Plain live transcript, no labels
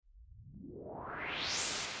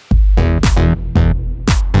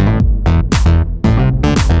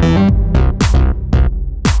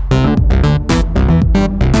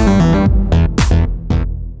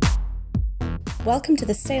welcome to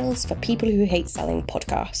the Sales for People Who Hate Selling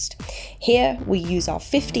podcast. Here, we use our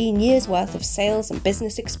 15 years worth of sales and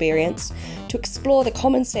business experience to explore the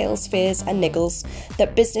common sales fears and niggles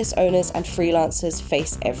that business owners and freelancers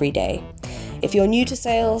face every day. If you're new to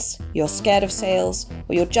sales, you're scared of sales,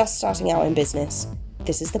 or you're just starting out in business,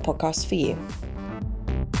 this is the podcast for you.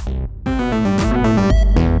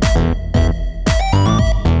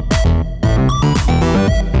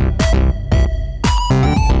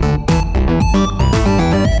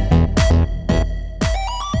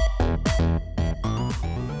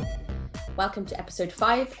 Welcome to episode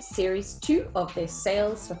 5, series 2 of this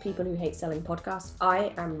Sales for People Who Hate Selling podcast.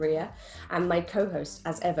 I am Ria, and my co-host,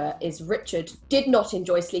 as ever, is Richard. Did not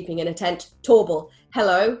enjoy sleeping in a tent. Torble,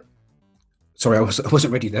 hello. Sorry, I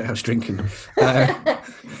wasn't ready there. I was drinking. Hello.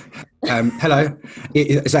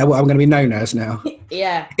 Is that what I'm going to be known as now?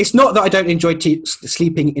 Yeah. It's not that I don't enjoy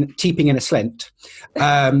teeping in a slent,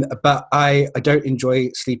 but I don't enjoy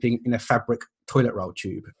sleeping in a fabric toilet roll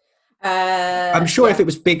tube. I'm sure if it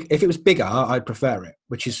was bigger, I'd prefer it,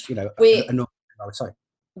 which is, a normal thing, I would say.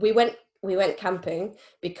 We went camping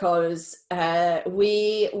because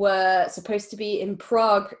we were supposed to be in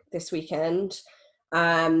Prague this weekend,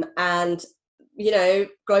 and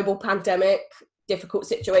global pandemic, difficult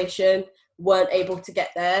situation, weren't able to get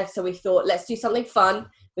there, so we thought, let's do something fun.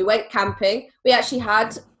 We went camping. We actually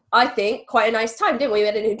had, I think, quite a nice time, didn't we? We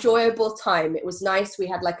had an enjoyable time. It was nice. We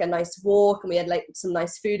had a nice walk, and we had some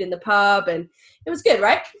nice food in the pub, and it was good,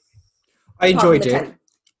 right? I enjoyed it.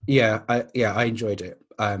 Yeah, I enjoyed it.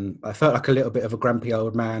 I felt like a little bit of a grumpy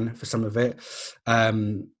old man for some of it.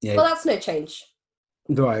 Well, that's no change.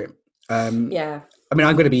 Right. Yeah. I mean,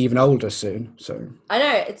 I'm going to be even older soon, so. I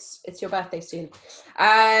know, it's your birthday soon.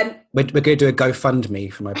 We're going to do a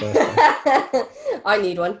GoFundMe for my birthday. I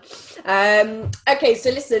need one. Okay,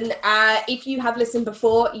 so listen, if you have listened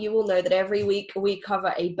before, you will know that every week we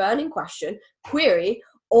cover a burning question, query,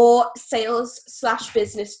 or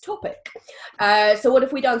sales/business topic. So what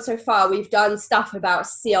have we done so far? We've done stuff about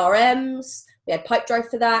CRMs. We had Pipedrive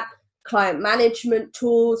for that. Client management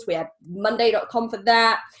tools. We had Monday.com for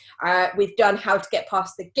that. We've done how to get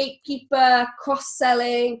past the gatekeeper,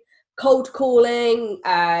 cross-selling, cold calling.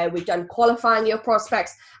 We've done qualifying your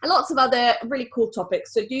prospects, and lots of other really cool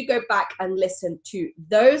topics. So do go back and listen to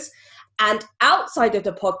those. And outside of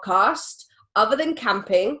the podcast, other than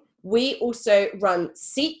camping, we also run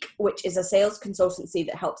Seek, which is a sales consultancy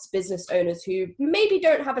that helps business owners who maybe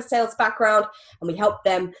don't have a sales background, and we help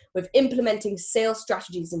them with implementing sales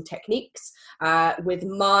strategies and techniques with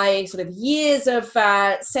my sort of years of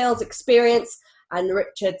sales experience and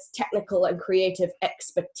Richard's technical and creative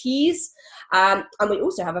expertise. And we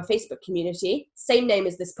also have a Facebook community, same name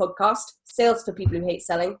as this podcast, Sales for People Who Hate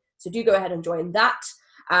Selling. So do go ahead and join that.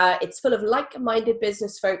 It's full of like-minded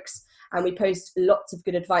business folks, and we post lots of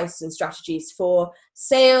good advice and strategies for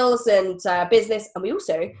sales and business. And we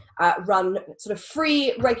also run sort of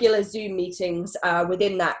free regular Zoom meetings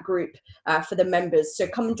within that group for the members. So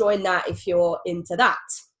come join that if you're into that.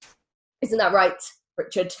 Isn't that right,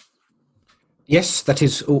 Richard? Yes, that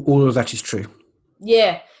is all of that is true.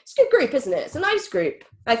 Yeah, it's a good group, isn't it? It's a nice group,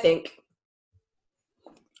 I think.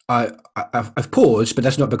 I've paused, but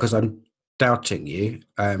that's not because I'm doubting you.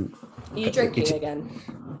 Are you drinking again?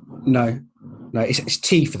 No, it's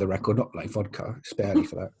tea for the record, not like vodka. It's a bit early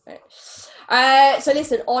for that. Right. So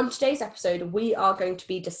listen, on today's episode, we are going to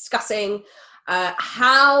be discussing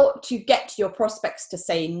how to get your prospects to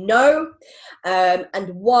say no, and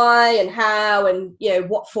why and how and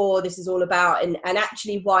what for this is all about, and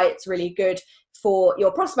actually why it's really good for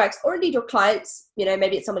your prospects, or indeed your clients,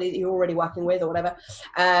 maybe it's somebody that you're already working with or whatever,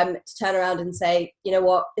 to turn around and say, you know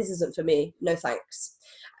what, this isn't for me, no thanks.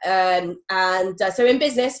 So in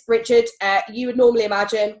business, Richard, you would normally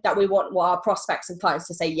imagine that we want our prospects and clients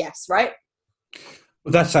to say yes, right?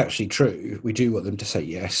 Well, that's actually true. We do want them to say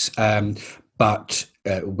yes. But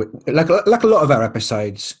like a lot of our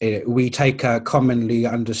episodes, we take a commonly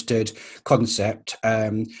understood concept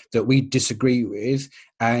that we disagree with,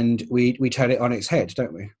 and we turn it on its head,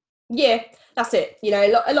 don't we? Yeah, that's it.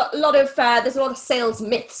 A lot of there's a lot of sales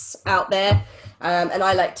myths out there, and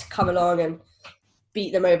I like to come along and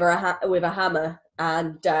beat them over with a hammer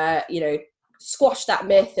and squash that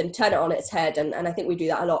myth and turn it on its head, and I think we do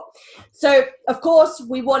that a lot. So of course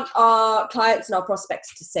we want our clients and our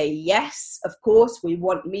prospects to say yes. Of course we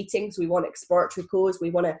want meetings, we want exploratory calls,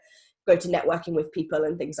 we want to go to networking with people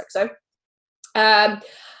and things like so.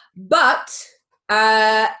 But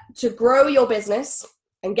to grow your business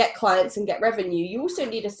and get clients and get revenue, you also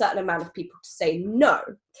need a certain amount of people to say no.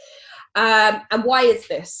 And why is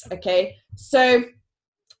this? Okay, so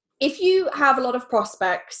if you have a lot of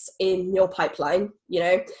prospects in your pipeline,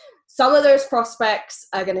 some of those prospects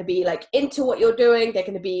are going to be like into what you're doing. They're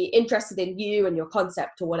going to be interested in you and your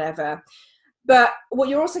concept or whatever. But what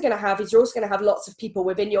you're also going to have is lots of people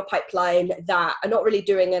within your pipeline that are not really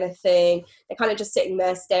doing anything. They're kind of just sitting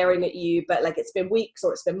there staring at you, but like it's been weeks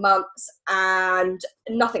or it's been months and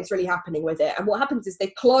nothing's really happening with it. And what happens is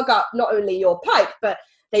they clog up not only your pipe, but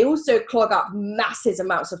they also clog up massive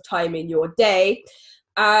amounts of time in your day.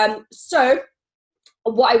 So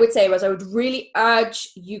what I would say was I would really urge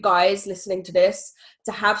you guys listening to this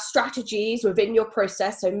to have strategies within your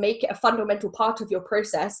process. So make it a fundamental part of your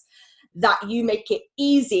process that you make it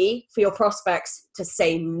easy for your prospects to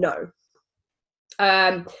say no.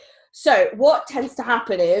 So what tends to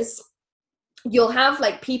happen is you'll have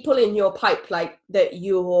like people in your pipe like that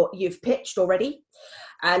you've pitched already.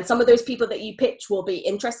 And some of those people that you pitch will be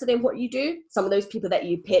interested in what you do. Some of those people that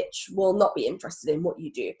you pitch will not be interested in what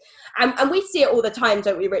you do. And we see it all the time,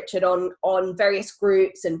 don't we, Richard, on various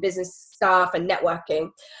groups and business stuff and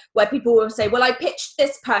networking, where people will say, well, I pitched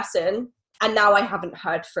this person and now I haven't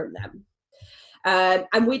heard from them.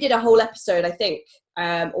 And we did a whole episode, I think,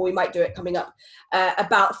 or we might do it coming up,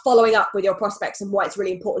 about following up with your prospects and why it's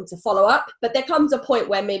really important to follow up. But there comes a point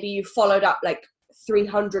where maybe you've followed up like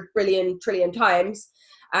 300 billion trillion times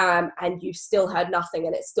and you've still heard nothing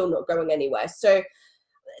and it's still not going anywhere. So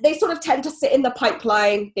they sort of tend to sit in the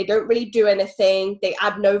pipeline. They don't really do anything. They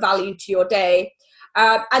add no value to your day.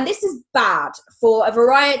 And this is bad for a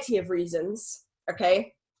variety of reasons,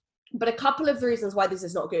 okay? But a couple of reasons why this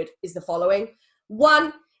is not good is the following.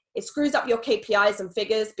 One, it screws up your KPIs and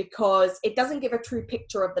figures because it doesn't give a true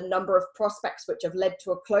picture of the number of prospects which have led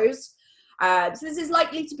to a close. So this is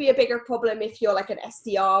likely to be a bigger problem if you're like an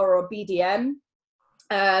SDR or a BDM.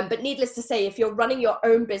 But needless to say, if you're running your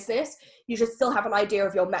own business, you should still have an idea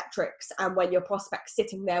of your metrics. And when your prospect's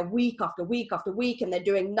sitting there week after week after week and they're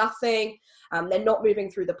doing nothing, they're not moving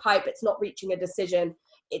through the pipe, it's not reaching a decision,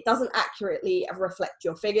 it doesn't accurately reflect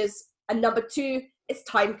your figures. And number two, it's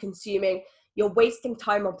time consuming. You're wasting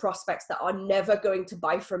time on prospects that are never going to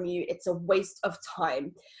buy from you. It's a waste of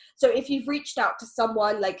time. So if you've reached out to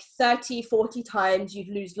someone like 30, 40 times, you've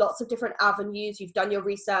used lots of different avenues, you've done your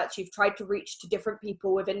research, you've tried to reach to different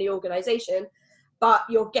people within the organization, but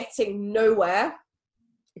you're getting nowhere,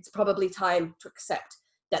 it's probably time to accept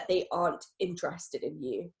that they aren't interested in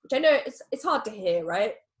you, which I know it's hard to hear,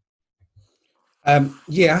 right?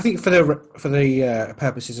 Yeah, I think for the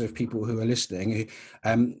purposes of people who are listening,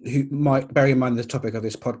 who might bear in mind the topic of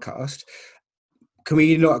this podcast, can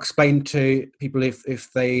we not explain to people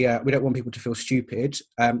if they we don't want people to feel stupid.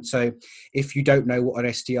 So if you don't know what an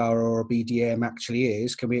SDR or a BDM actually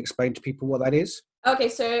is, can we explain to people what that is? Okay,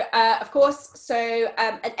 so of course,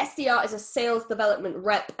 an SDR is a sales development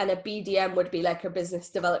rep and a BDM would be like a business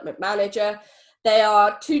development manager. They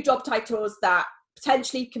are two job titles that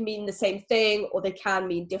potentially can mean the same thing or they can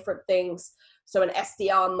mean different things. So an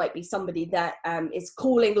SDR might be somebody that is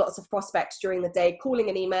calling lots of prospects during the day, calling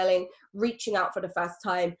and emailing, reaching out for the first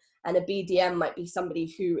time. And a BDM might be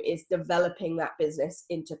somebody who is developing that business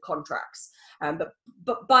into contracts.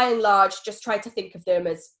 But by and large, just try to think of them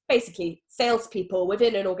as basically salespeople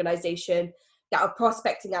within an organization that are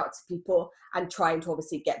prospecting out to people and trying to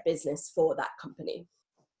obviously get business for that company.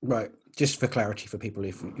 Right. Just for clarity for people,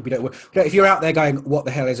 if you're out there going, what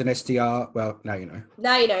the hell is an SDR? Well, now you know.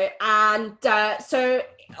 Now you know. And so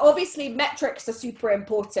obviously metrics are super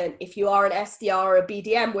important if you are an SDR or a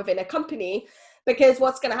BDM within a company, because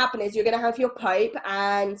what's going to happen is you're going to have your pipe,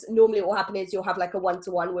 and normally what will happen is you'll have like a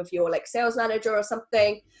one-to-one with your like sales manager or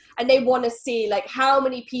something, and they want to see like how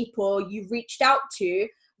many people you reached out to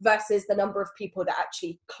versus the number of people that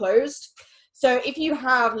actually closed. So if you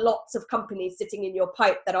have lots of companies sitting in your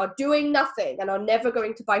pipe that are doing nothing and are never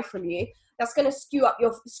going to buy from you, that's going to screw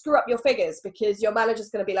up your figures, because your manager's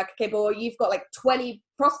going to be like, okay, boy, you've got like 20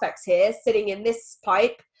 prospects here sitting in this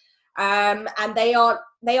pipe, and they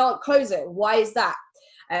aren't closing. Why is that?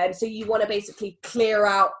 So you want to basically clear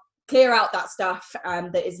out that stuff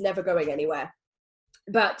that is never going anywhere.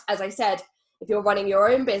 But as I said, if you're running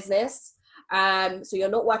your own business, so you're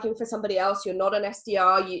not working for somebody else, you're not an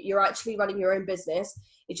SDR, you're actually running your own business,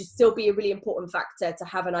 it should still be a really important factor to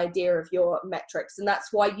have an idea of your metrics. And that's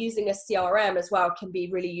why using a CRM as well can be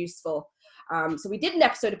really useful. So we did an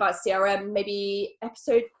episode about CRM, maybe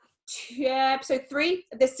episode 3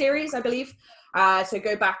 of this series, I believe. So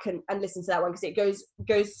go back and listen to that one, because it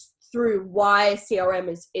goes through why CRM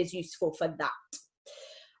is useful for that.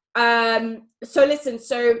 So listen,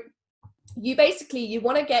 so you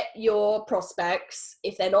want to get your prospects,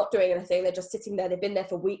 if they're not doing anything, they're just sitting there, they've been there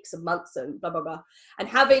for weeks and months and blah blah blah. And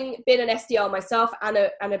having been an SDR myself and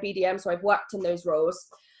a BDM, so I've worked in those roles,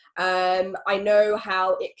 I know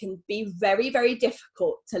how it can be very, very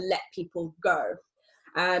difficult to let people go,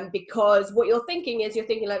 because what you're thinking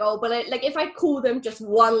like, oh, but like if I call them just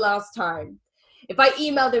one last time, if I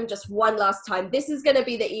email them just one last time, this is going to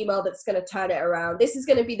be the email that's going to turn it around. This is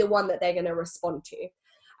going to be the one that they're going to respond to.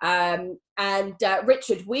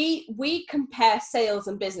 Richard, we compare sales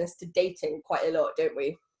and business to dating quite a lot, don't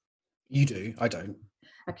we? You do. I don't.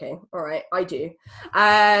 Okay, all right, I do.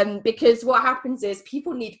 Because what happens is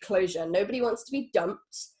people need closure. Nobody wants to be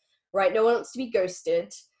dumped, right? No one wants to be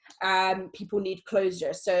ghosted. People need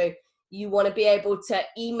closure. So you want to be able to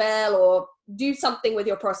email or do something with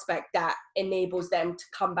your prospect that enables them to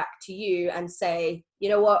come back to you and say, you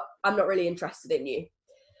know what, I'm not really interested in you,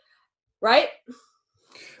 right?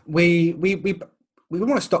 We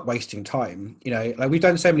want to stop wasting time. You know, like we've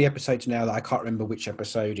done so many episodes now that I can't remember which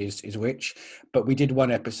episode is which, but we did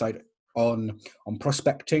one episode on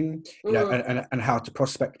prospecting, you know, and how to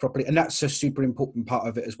prospect properly, and that's a super important part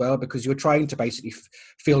of it as well, because you're trying to basically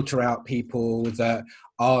filter out people that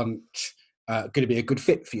aren't going to be a good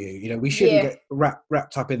fit for you. You know, we shouldn't get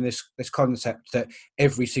wrapped up in this concept that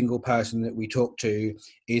every single person that we talk to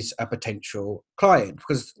is a potential client,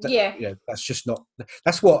 because you know, that's just not,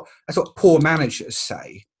 that's what poor managers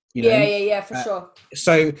say, you know. For sure.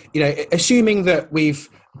 So, you know, assuming that we've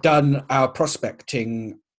done our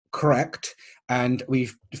prospecting correct and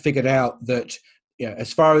we've figured out that, you know,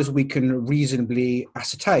 as far as we can reasonably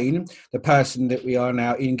ascertain, the person that we are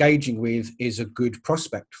now engaging with is a good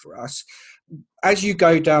prospect for us. As you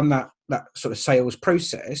go down that sort of sales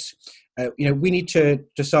process, you know, we need to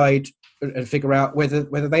decide and figure out whether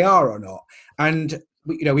they are or not. And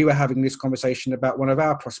you know, we were having this conversation about one of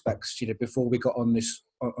our prospects, you know, before we got on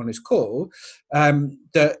this call,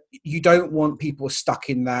 that you don't want people stuck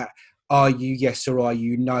in that "are you yes" or "are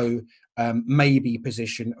you no" maybe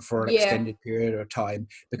position for an extended period of time,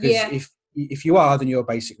 because if you are, then you're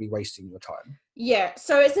basically wasting your time. Yeah,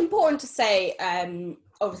 so it's important to say,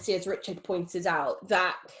 obviously, as Richard pointed out,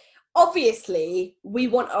 that obviously we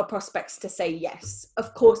want our prospects to say yes.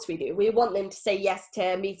 Of course we do. We want them to say yes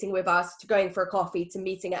to meeting with us, to going for a coffee, to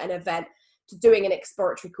meeting at an event, to doing an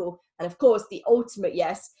exploratory call. And of course, the ultimate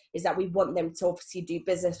yes is that we want them to obviously do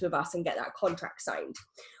business with us and get that contract signed.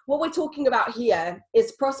 What we're talking about here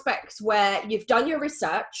is prospects where you've done your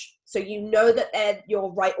research, so you know that they're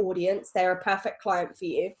your right audience, they're a perfect client for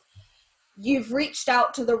you. You've reached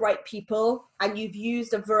out to the right people and you've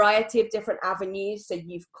used a variety of different avenues. So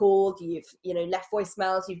you've called, you've, you know, left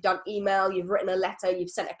voicemails, you've done email, you've written a letter, you've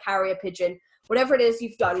sent a carrier pigeon, whatever it is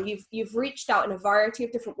you've done, you've reached out in a variety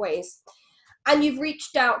of different ways. And you've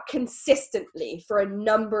reached out consistently for a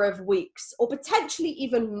number of weeks or potentially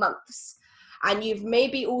even months. And you've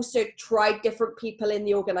maybe also tried different people in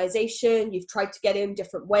the organization. You've tried to get in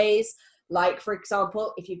different ways. Like, for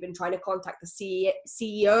example, if you've been trying to contact the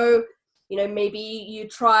CEO, you know, maybe you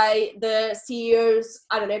try the CEO's,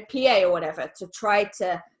 I don't know, PA or whatever, to try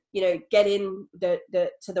to, you know, get in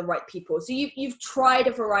to the right people. So you've tried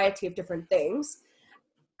a variety of different things,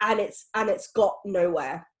 and it's got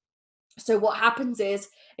nowhere. So what happens is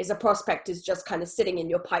a prospect is just kind of sitting in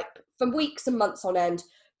your pipe for weeks and months on end,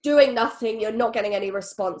 doing nothing. You're not getting any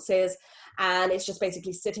responses, and it's just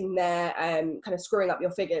basically sitting there, kind of screwing up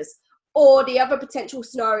your figures. Or the other potential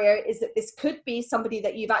scenario is that this could be somebody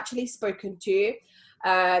that you've actually spoken to.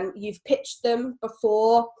 You've pitched them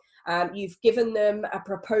before. You've given them a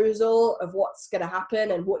proposal of what's going to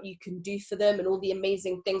happen and what you can do for them and all the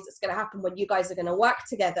amazing things that's going to happen when you guys are going to work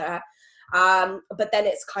together. But then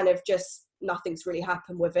it's kind of just nothing's really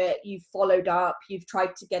happened with it. You've followed up. You've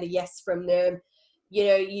tried to get a yes from them. You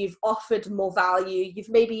know, you've offered more value, you've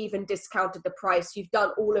maybe even discounted the price, you've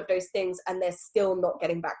done all of those things, and they're still not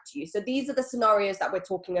getting back to you. So these are the scenarios that we're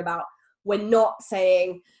talking about. We're not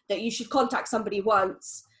saying that you should contact somebody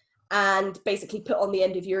once and basically put on the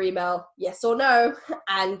end of your email, yes or no,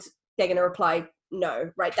 and they're going to reply no,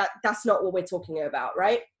 right? That's not what we're talking about,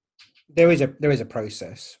 right? There is a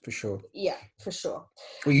process, for sure. Yeah, for sure.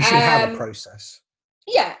 Well, you should have a process.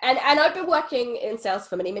 Yeah, and I've been working in sales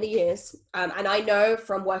for many, many years. And I know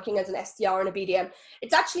from working as an SDR and a BDM,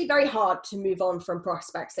 it's actually very hard to move on from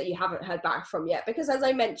prospects that you haven't heard back from yet. Because as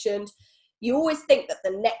I mentioned, you always think that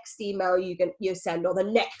the next email you send or the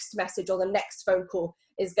next message or the next phone call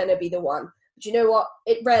is going to be the one. But you know what?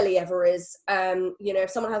 It rarely ever is. You know, if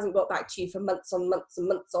someone hasn't got back to you for months on months and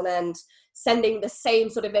months on end, sending the same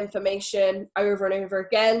sort of information over and over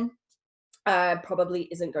again, probably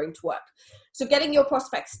isn't going to work. So getting your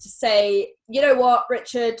prospects to say, you know what,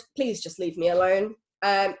 Richard, please just leave me alone,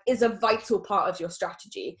 is a vital part of your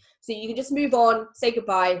strategy. So you can just move on, say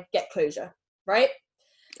goodbye, get closure, right?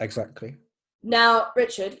 Exactly. Now,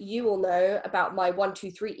 Richard, you will know about my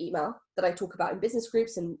 1-2-3 email that I talk about in business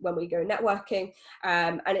groups and when we go networking.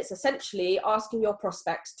 And it's essentially asking your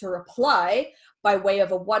prospects to reply by way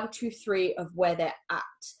of a 1-2-3 of where they're at.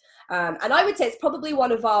 And I would say it's probably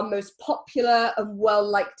one of our most popular and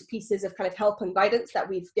well-liked pieces of kind of help and guidance that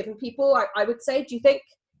we've given people, I would say. Do you think?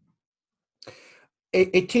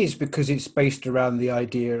 It is, because it's based around the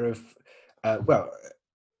idea of,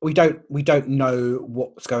 we don't know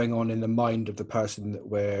what's going on in the mind of the person that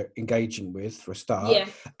we're engaging with, for a start. Yeah.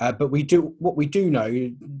 But what we do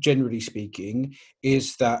know, generally speaking,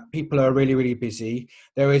 is that people are really, really busy.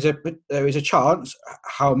 There is a chance,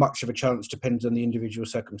 how much of a chance depends on the individual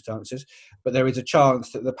circumstances, but there is a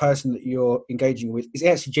chance that the person that you're engaging with is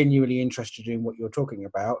actually genuinely interested in what you're talking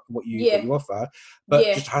about, what you offer, but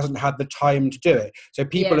just hasn't had the time to do it. So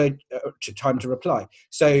people are time to reply.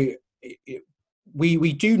 So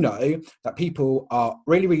we do know that people are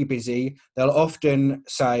really, really busy. They'll often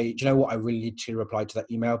say, do you know what, I really need to reply to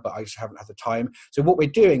that email, but I just haven't had the time. So what we're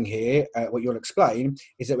doing here, what you'll explain,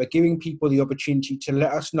 is that we're giving people the opportunity to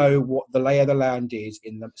let us know what the lay of the land is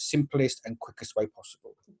in the simplest and quickest way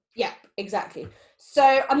possible. Yeah, exactly.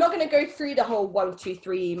 So I'm not going to go through the whole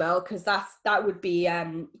 1-2-3 email, because that would be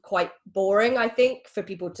quite boring, I think, for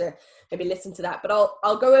people to maybe listen to that. But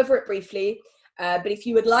I'll go over it briefly. But if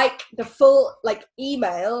you would like the full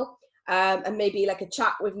email and maybe a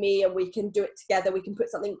chat with me, and we can do it together, we can put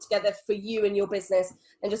something together for you and your business,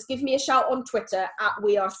 and just give me a shout on Twitter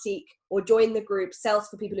 @WeAreSeek, or join the group Sales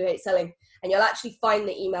for People Who Hate Selling, and you'll actually find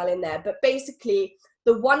the email in there. But basically,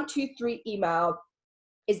 the 1-2-3 email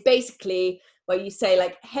is basically where you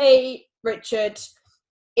say hey, Richard,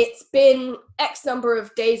 it's been X number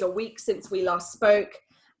of days or weeks since we last spoke.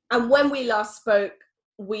 And when we last spoke,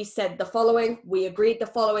 we said the following, we agreed the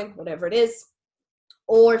following, whatever it is.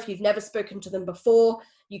 Or if you've never spoken to them before,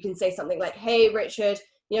 you can say something like, hey, Richard,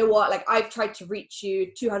 you know what, I've tried to reach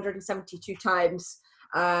you 272 times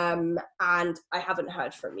and I haven't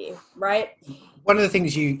heard from you, right? One of the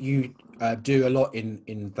things you do a lot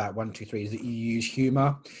in that 1-2-3 is that you use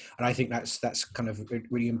humor, and I think that's kind of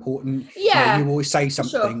really important. Yeah, you always say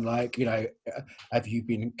something like, have you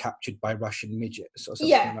been captured by Russian midgets or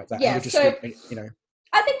something like that? Yeah, just, so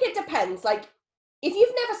I think it depends. If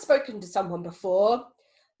you've never spoken to someone before,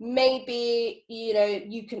 maybe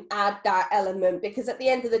you can add that element, because at the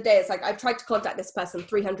end of the day, it's I've tried to contact this person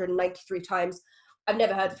 393 times, I've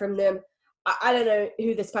never heard from them, I don't know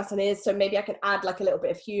who this person is, so maybe I can add a little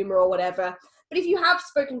bit of humor or whatever. But if you have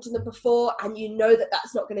spoken to them before and you know that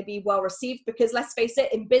that's not going to be well received, because let's face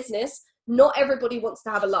it, in business, not everybody wants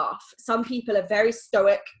to have a laugh. Some people are very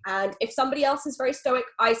stoic, and if somebody else is very stoic,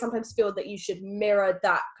 I sometimes feel that you should mirror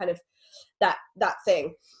that kind of that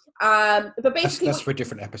thing. But basically, that's for a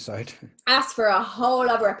different episode. That's for a whole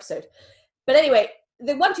other episode. But anyway,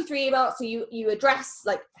 the 1-2-3 email. So you address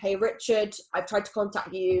hey, Richard, I've tried to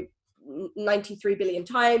contact you 93 billion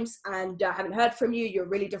times and I haven't heard from you. You're a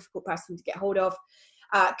really difficult person to get hold of.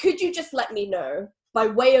 Could you just let me know by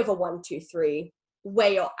way of a 1-2-3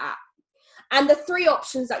 where you're at? And the 3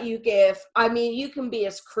 options that you give, I mean, you can be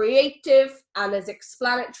as creative and as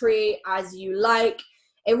explanatory as you like.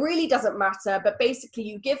 It really doesn't matter, but basically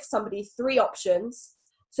you give somebody 3 options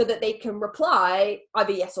so that they can reply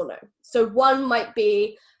either yes or no. So one might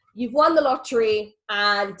be, you've won the lottery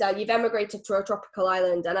and you've emigrated to a tropical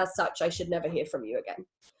island, and as such, I should never hear from you again.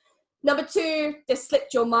 Number 2, this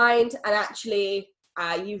slipped your mind and actually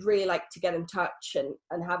you'd really like to get in touch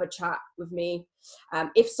and have a chat with me.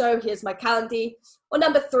 If so, here's my calendar. Or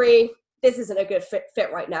number 3, this isn't a good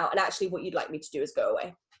fit right now, and actually what you'd like me to do is go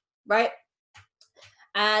away, right?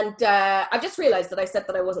 And I've just realized that I said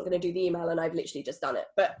that I wasn't going to do the email, and I've literally just done it.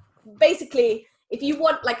 But basically, if you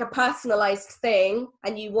want a personalized thing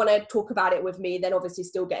and you want to talk about it with me, then obviously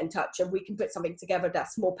still get in touch and we can put something together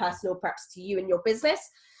that's more personal perhaps to you and your business.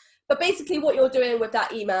 But basically what you're doing with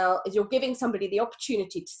that email is you're giving somebody the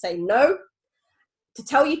opportunity to say no, to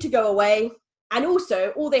tell you to go away, and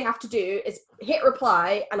also all they have to do is hit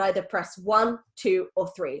reply and either press 1, 2,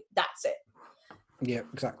 or 3. That's it. Yeah,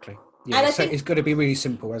 exactly. Yeah, so it's got to be really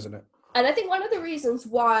simple, hasn't it? And I think one of the reasons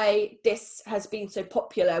why this has been so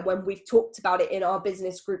popular when we've talked about it in our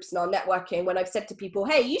business groups and our networking, when I've said to people,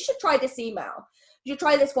 hey, you should try this email. You should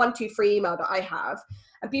try this 1-2-3 email that I have.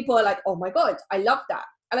 And people are like, oh my God, I love that.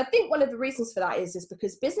 And I think one of the reasons for that is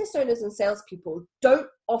because business owners and salespeople don't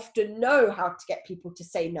often know how to get people to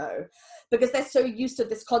say no, because they're so used to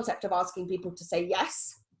this concept of asking people to say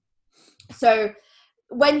yes. So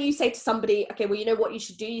when you say to somebody, okay, well, you know what you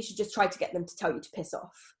should do? You should just try to get them to tell you to piss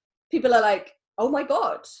off. People are like, oh my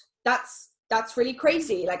God, that's really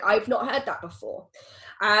crazy. Like, I've not heard that before.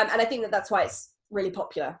 And I think that's why it's really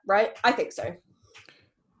popular, right? I think so.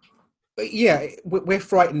 Yeah, we're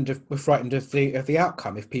frightened of the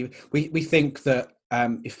outcome. If people, we think that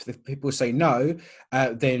if the people say no,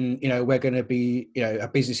 then we're going to be, our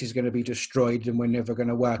business is going to be destroyed and we're never going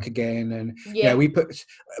to work again. And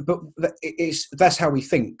that's how we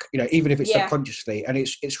think. Even if it's subconsciously, and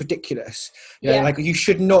it's ridiculous. Like, you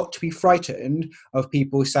should not be frightened of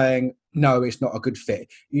people saying no, it's not a good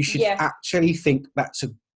fit. You should actually think that's a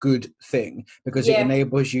good thing, because it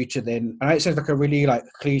enables you to then, and it sounds like a really like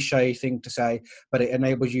cliche thing to say, but it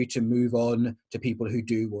enables you to move on to people who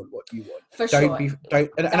do want what you want.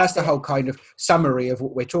 And that's the whole kind of summary of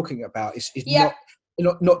what we're talking about, is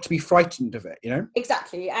not to be frightened of it,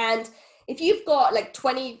 Exactly. And if you've got like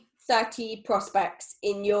 20-30 prospects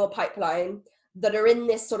in your pipeline that are in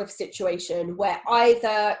this sort of situation where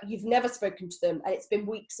either you've never spoken to them and it's been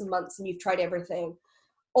weeks and months and you've tried everything,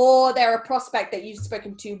 or they're a prospect that you've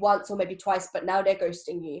spoken to once or maybe twice, but now they're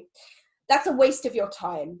ghosting you, that's a waste of your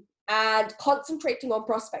time. And concentrating on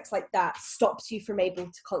prospects like that stops you from able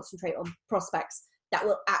to concentrate on prospects that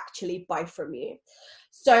will actually buy from you.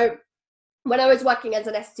 So when I was working as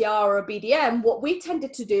an SDR or a BDM, what we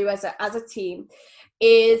tended to do as a team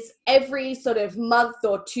is every sort of month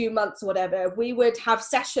or 2 months or whatever, we would have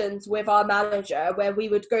sessions with our manager where we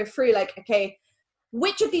would go through like, okay,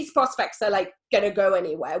 which of these prospects are like going to go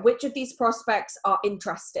anywhere? Which of these prospects are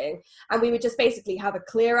interesting? And we would just basically have a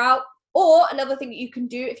clear out. Or another thing that you can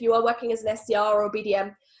do if you are working as an SDR or a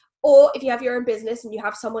BDM, or if you have your own business and you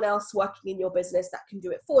have someone else working in your business that can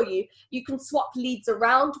do it for you, you can swap leads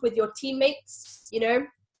around with your teammates,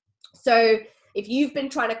 So if you've been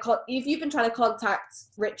trying to contact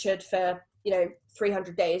Richard for,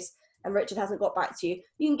 300 days, and Richard hasn't got back to you,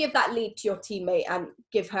 you can give that lead to your teammate and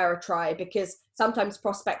give her a try, because sometimes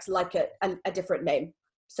prospects like a different name.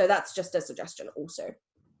 So that's just a suggestion also.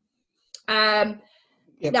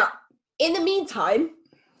 Now, in the meantime,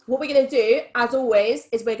 what we're going to do, as always,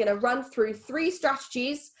 is we're going to run through 3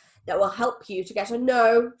 strategies that will help you to get a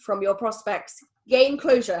no from your prospects, gain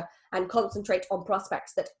closure, and concentrate on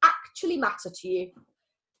prospects that actually matter to you.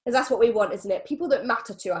 Because that's what we want, isn't it? People that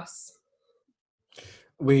matter to us.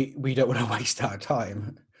 We don't want to waste our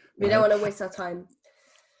time. We don't want to waste our time.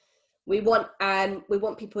 We want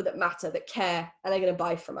people that matter, that care, and are going to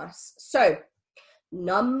buy from us. So,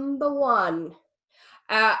 number 1,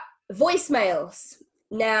 voicemails.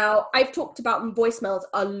 Now, I've talked about voicemails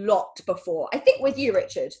a lot before. I think with you,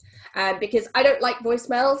 Richard, because I don't like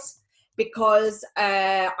voicemails, because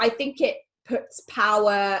I think it puts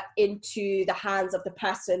power into the hands of the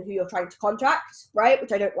person who you're trying to contact, right?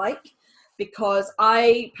 Which I don't like. Because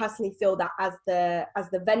I personally feel that as the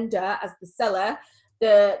vendor, as the seller,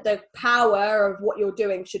 the power of what you're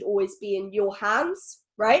doing should always be in your hands,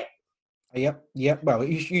 right? Yep. Well,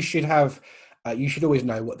 you should have. You should always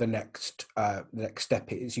know what the next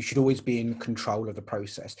step is. You should always be in control of the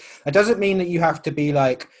process. That doesn't mean that you have to be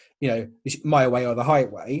like, my way or the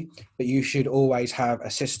highway, but you should always have a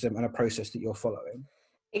system and a process that you're following.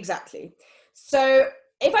 Exactly. So,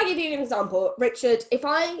 if I give you an example, Richard, if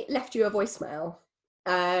I left you a voicemail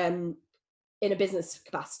in a business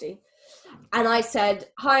capacity, and I said,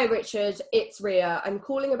 "Hi, Richard, it's Ria. I'm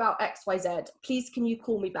calling about XYZ. Please, can you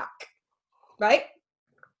call me back?" Right?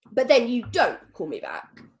 But then you don't call me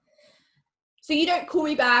back. So you don't call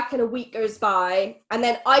me back and a week goes by, and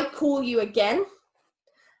then I call you again.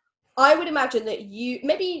 I would imagine that you,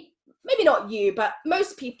 maybe not you, but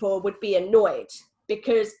most people would be annoyed,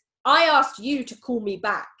 because I asked you to call me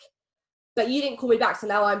back, but you didn't call me back, so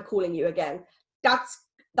now I'm calling you again. That's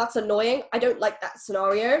annoying. I don't like that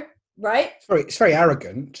scenario, right? It's very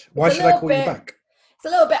arrogant. Why should I call you back? It's a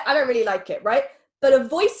little bit, I don't really like it, right? But a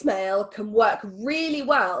voicemail can work really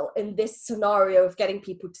well in this scenario of getting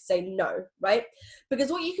people to say no, right?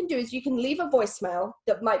 Because what you can do is you can leave a voicemail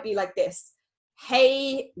that might be like this.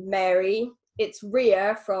 Hey, Mary, it's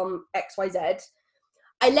Ria from XYZ.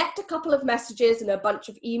 I left a couple of messages and a bunch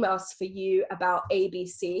of emails for you about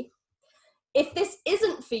ABC. If this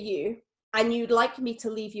isn't for you and you'd like me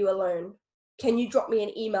to leave you alone, can you drop me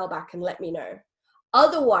an email back and let me know?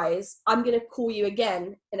 Otherwise, I'm going to call you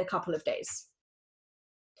again in a couple of days.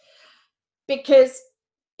 Because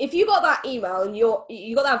if you got that email and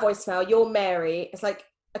you got that voicemail, you're Mary, it's like,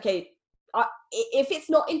 okay, if it's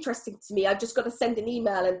not interesting to me, I've just got to send an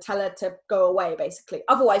email and tell her to go away, basically.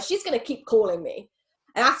 Otherwise, she's going to keep calling me.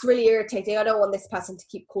 And that's really irritating. I don't want this person to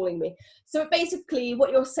keep calling me. So basically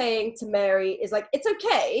what you're saying to Mary is like, it's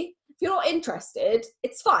okay. If you're not interested,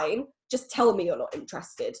 it's fine. Just tell me you're not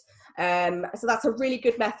interested. So that's a really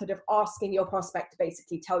good method of asking your prospect to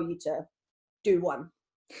basically tell you to do one.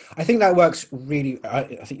 I think that works really, I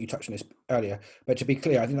think you touched on this earlier, but to be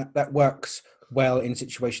clear, I think that works well in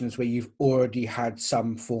situations where you've already had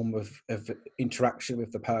some form of interaction with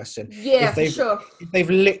the person. Yeah, for sure. If they've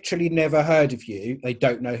literally never heard of you, they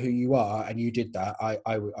don't know who you are, and you did that, I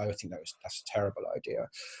think that's a terrible idea.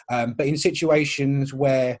 But in situations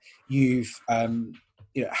where you've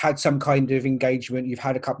had some kind of engagement, you've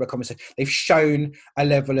had a couple of conversations, they've shown a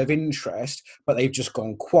level of interest, but they've just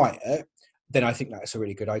gone quiet, then I think that's a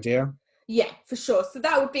really good idea. Yeah, for sure. So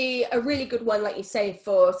that would be a really good one, like you say,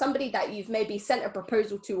 for somebody that you've maybe sent a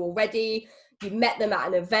proposal to already. You met them at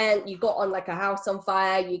an event, you got on like a house on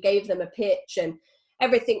fire, you gave them a pitch and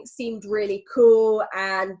everything seemed really cool.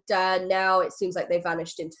 And now it seems like they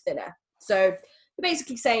vanished into thin air. So you're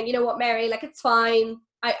basically saying, you know what, Mary, like it's fine.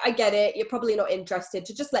 I get it. You're probably not interested.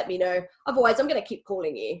 So just let me know. Otherwise, I'm going to keep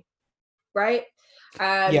calling you. Right?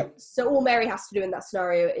 So all Mary has to do in that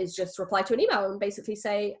scenario is just reply to an email and basically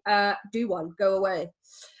say, do one, go away.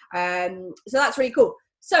 So that's really cool.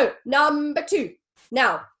 So number 2.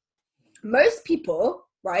 Now, most people,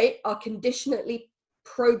 right, are conditionally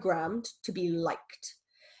programmed to be liked.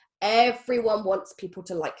 Everyone wants people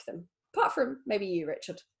to like them, apart from maybe you,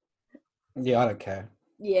 Richard. Yeah, I don't care.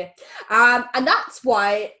 Yeah. And that's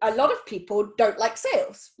why a lot of people don't like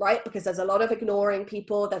sales, right? Because there's a lot of ignoring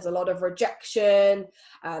people. There's a lot of rejection.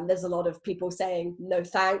 There's a lot of people saying no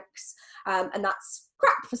thanks. And that's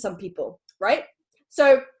crap for some people, right?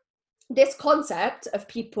 So this concept of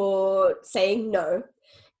people saying no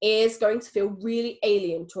is going to feel really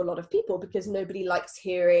alien to a lot of people because nobody likes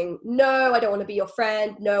hearing, no, I don't want to be your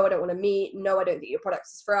friend. No, I don't want to meet. No, I don't think your product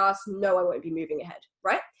is for us. No, I won't be moving ahead,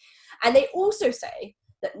 right? And they also say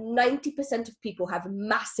that 90% of people have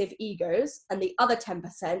massive egos and the other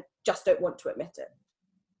 10% just don't want to admit it.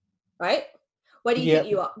 Right? Where do you think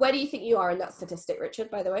you are? Where do you think you are in that statistic,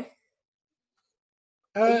 Richard, by the way?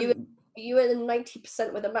 Are you in the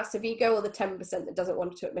 90% with a massive ego or the 10% that doesn't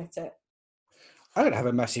want to admit it? I don't have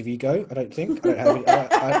a massive ego, I don't think. I don't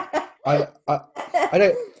have I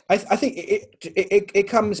don't. I think it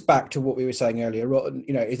comes back to what we were saying earlier,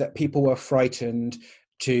 is that people were frightened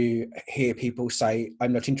to hear people say,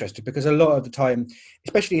 I'm not interested, because a lot of the time,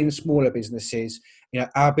 especially in smaller businesses,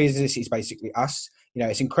 our business is basically us.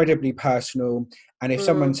 It's incredibly personal. And if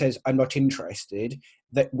someone says, I'm not interested,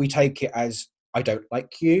 that we take it as, I don't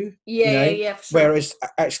like you. Yeah, for sure. Whereas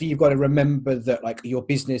actually you've got to remember that like your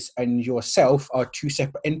business and yourself are two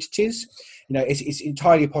separate entities. It's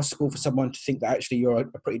entirely possible for someone to think that actually you're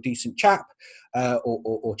a pretty decent chap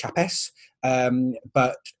or chapess,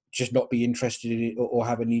 but just not be interested in it or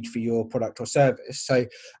have a need for your product or service. So,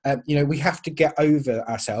 we have to get over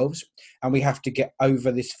ourselves and we have to get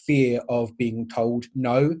over this fear of being told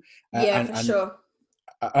no. For sure.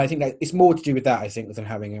 I think that it's more to do with that, I think, than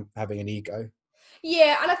having an ego.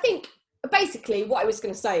 Yeah, and I think basically what I was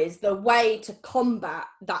going to say is the way to combat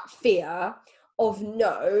that fear of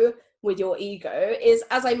no with your ego is,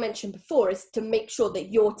 as I mentioned before, is to make sure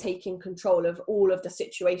that you're taking control of all of the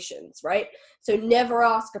situations, right? So never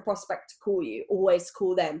ask a prospect to call you, always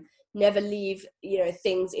call them. Never leave,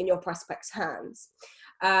 things in your prospect's hands.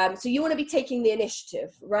 So you want to be taking the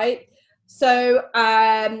initiative, right? So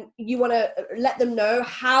you want to let them know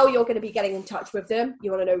how you're going to be getting in touch with them. You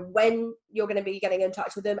want to know when you're going to be getting in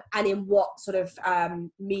touch with them and in what sort of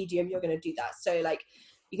medium you're going to do that. So like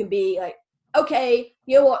you can be like, okay,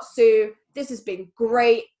 you know what, Sue, this has been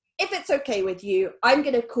great. If it's okay with you, I'm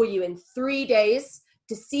going to call you in 3 days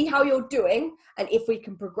to see how you're doing and if we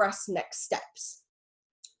can progress next steps.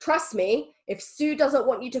 Trust me, if Sue doesn't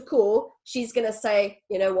want you to call, she's going to say,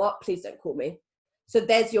 you know what, please don't call me. So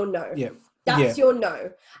there's your no. Yeah. That's your no.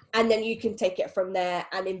 And then you can take it from there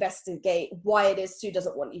and investigate why it is Sue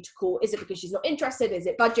doesn't want you to call. Is it because she's not interested? Is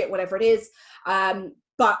it budget? Whatever it is.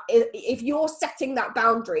 But if you're setting that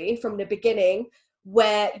boundary from the beginning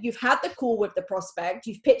where you've had the call with the prospect,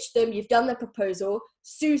 you've pitched them, you've done the proposal,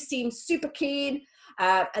 Sue seems super keen,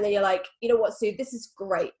 and then you're like, you know what, Sue, this is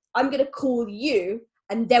great. I'm going to call you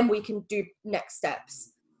and then we can do next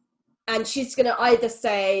steps. And she's going to either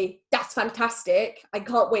say, that's fantastic, I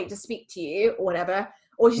can't wait to speak to you, or whatever.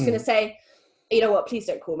 Or she's going to say, you know what, please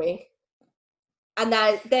don't call me. And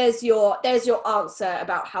there's your answer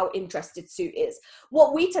about how interested Sue is.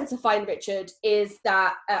 What we tend to find, Richard, is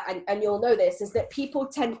that, and you'll know this, is that people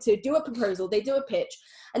tend to do a proposal, they do a pitch,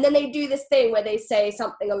 and then they do this thing where they say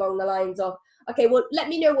something along the lines of, okay, well, let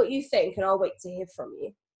me know what you think and I'll wait to hear from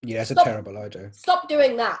you. Yeah, it's a terrible idea. Stop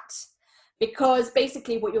doing that. Because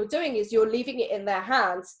basically what you're doing is you're leaving it in their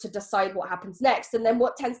hands to decide what happens next. And then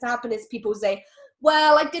what tends to happen is people say,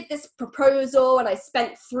 well, I did this proposal and I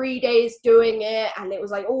spent 3 days doing it, and it was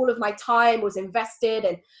like all of my time was invested,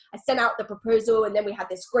 and I sent out the proposal, and then we had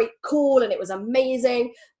this great call and it was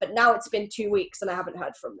amazing, but now it's been 2 weeks and I haven't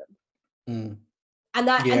heard from them. And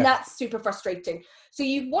that's super frustrating. So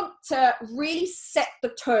you want to really set the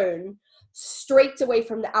tone straight away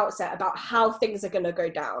from the outset about how things are going to go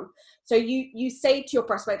down. So you say to your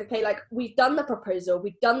prospect, okay, like, we've done the proposal,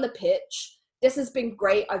 we've done the pitch, this has been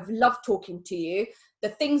great, I've loved talking to you, the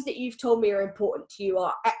things that you've told me are important to you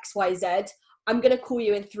are XYZ. I'm going to call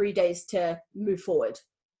you in 3 days to move forward,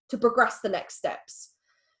 to progress the next steps.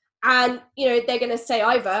 And they're going to say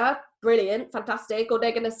either brilliant, fantastic, or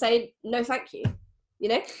they're going to say no thank you.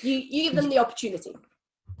 You give them the opportunity.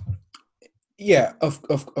 Yeah,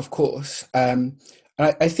 of course. And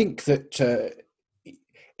I think that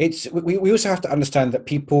we also have to understand that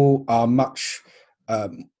people are much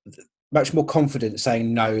more confident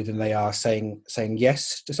saying no than they are saying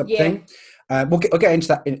yes to something. Yeah. We'll get into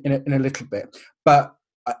that in a little bit. But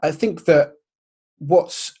I think that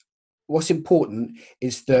what's important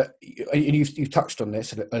is that, and you've touched on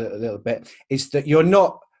this a little bit, is that you're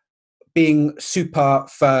not being super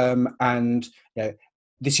firm and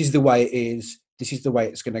this is the way it is, this is the way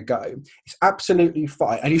it's going to go. It's absolutely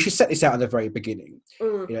fine, and you should set this out at the very beginning.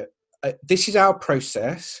 This is our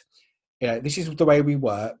process, this is the way we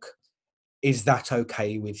work. Is that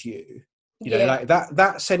okay with you? Like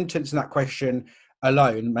that sentence and that question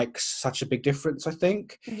alone makes such a big difference, I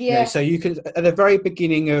think. So you can, at the very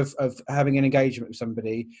beginning of having an engagement with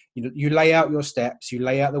somebody, you lay out your steps, you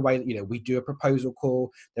lay out the way that we do a proposal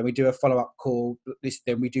call, then we do a follow-up call,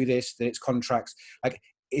 then we do this, then it's contracts. Like,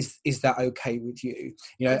 is that okay with you?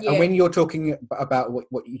 And when you're talking about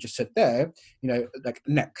what you just said there, like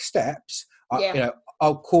next steps,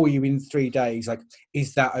 I'll call you in 3 days. Like,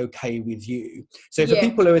 is that okay with you? So for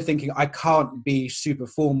people who are thinking, I can't be super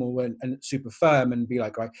formal and super firm and be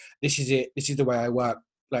like, right, this is it, this is the way I work,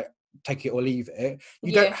 like, take it or leave it.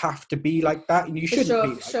 You don't have to be like that, and you shouldn't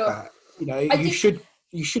be like that.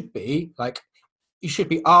 You should be like, you should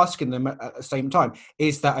be asking them at the same time,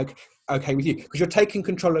 is that okay with you? Because you're taking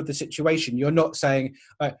control of the situation. You're not saying,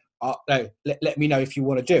 no, let me know if you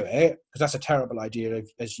want to do it, because that's a terrible idea,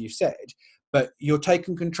 as you've said. But you're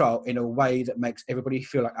taking control in a way that makes everybody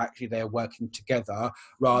feel like actually they're working together,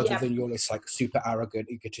 rather than you're this like super arrogant,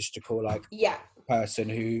 egotistical person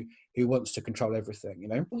who wants to control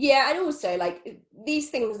everything, Yeah, and also, like, these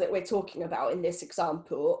things that we're talking about in this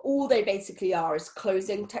example, all they basically are is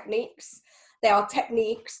closing techniques. They are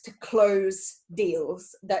techniques to close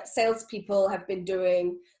deals that salespeople have been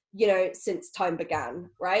doing, since time began,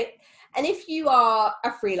 right? And if you are a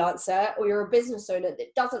freelancer or you're a business owner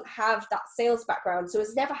that doesn't have that sales background, so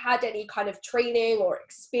has never had any kind of training or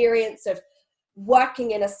experience of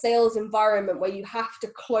working in a sales environment where you have to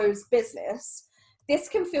close business, this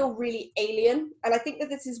can feel really alien. And I think that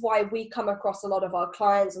this is why we come across a lot of our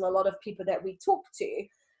clients and a lot of people that we talk to,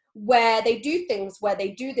 where they do things where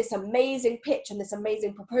they do this amazing pitch and this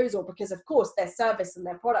amazing proposal because, of course, their service and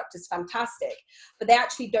their product is fantastic, but they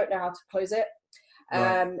actually don't know how to close it.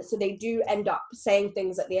 Right. So they do end up saying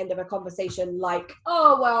things at the end of a conversation like,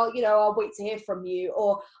 oh, well, I'll wait to hear from you,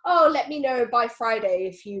 or, oh, let me know by Friday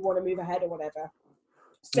if you want to move ahead or whatever.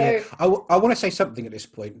 So I want to say something at this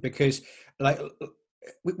point, because like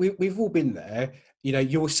we've all been there.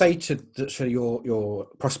 You'll say to your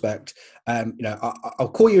prospect,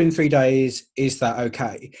 I'll call you in 3 days. Is that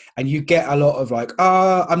okay? And you get a lot of like,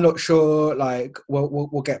 I'm not sure. Like,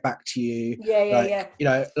 we'll get back to you.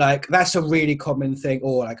 Yeah. Like that's a really common thing.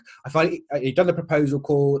 Or like, you've done the proposal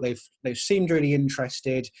call, they've seemed really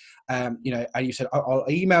interested. And you said, I'll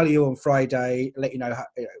email you on Friday, let you know how,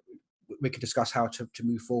 we could discuss how to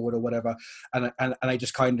move forward or whatever, and I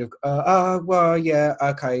just kind of well, yeah,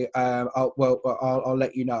 okay, I'll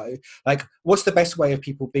let you know. Like, what's the best way of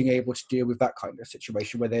people being able to deal with that kind of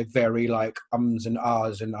situation where they're very like ums and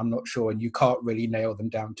ahs and I'm not sure, and you can't really nail them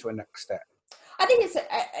down to a next step? I think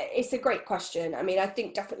it's a great question. I mean, I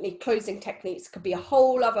think definitely closing techniques could be a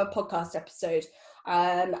whole other podcast episode,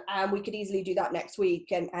 and we could easily do that next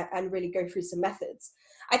week and really go through some methods.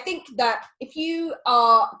 I think that if you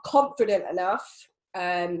are confident enough,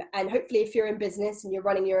 and hopefully if you're in business and you're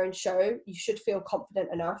running your own show, you should feel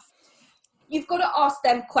confident enough. you've got to ask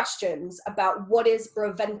them questions about what is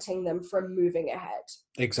preventing them from moving ahead.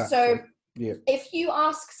 Exactly. So yeah. if you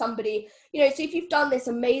ask somebody, you know, so if you've done this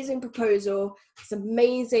amazing proposal, this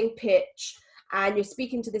amazing pitch, and you're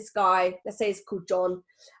speaking to this guy, let's say it's called John,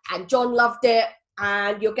 and John loved it,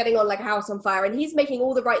 and you're getting on like a house on fire, and he's making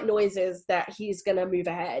all the right noises that he's going to move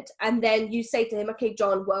ahead. And then you say to him, okay,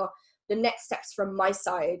 John, well, the next steps from my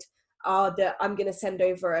side are that I'm going to send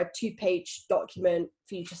over a 2-page document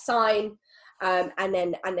for you to sign. And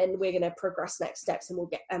then we're going to progress next steps,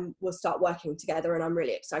 and we'll start working together. And I'm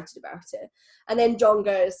really excited about it. And then John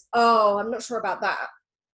goes, oh, I'm not sure about that.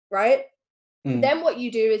 Right. Then what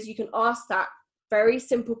you do is you can ask that very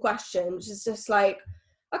simple question, which is just like,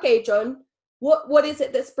 okay, John, what is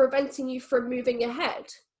it that's preventing you from moving ahead?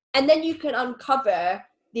 And then you can uncover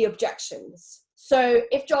the objections. So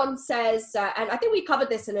if John says, and I think we covered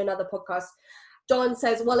this in another podcast, John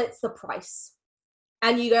says, well, it's the price.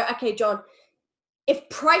 And you go, okay, John, if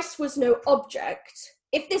price was no object,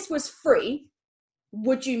 if this was free,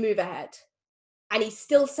 would you move ahead? And he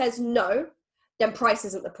still says no, then price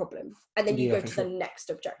isn't the problem. And then you go to the next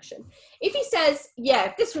objection. If he says, yeah,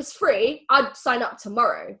 if this was free, I'd sign up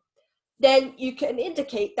tomorrow, then you can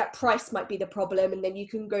indicate that price might be the problem. And then you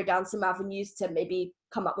can go down some avenues to maybe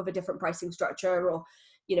come up with a different pricing structure, or,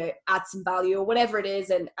 you know, add some value or whatever it is.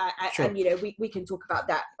 And you know, we can talk about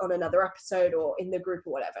that on another episode or in the group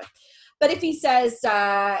or whatever. But if he says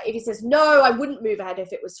no, I wouldn't move ahead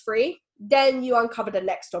if it was free, then you uncover the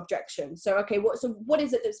next objection. So, okay, what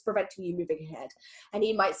is it that's preventing you moving ahead? And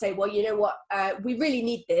he might say, well, you know what, we really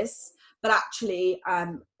need this, but actually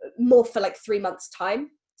more for like 3 months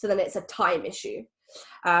time. So then it's a time issue.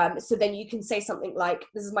 So then you can say something like,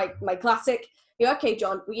 this is my classic, okay,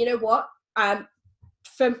 John, well, you know what,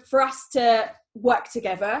 for us to work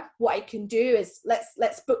together, what I can do is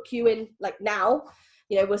let's book you in like now.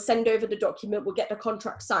 You know, we'll send over the document, we'll get the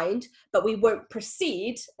contract signed, but we won't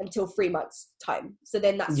proceed until 3 months time. So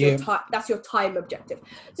then that's your time objective.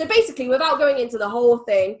 So basically, without going into the whole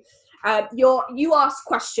thing, you ask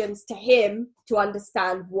questions to him to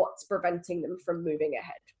understand what's preventing them from moving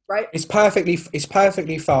ahead, right? It's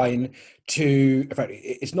perfectly fine to, in fact,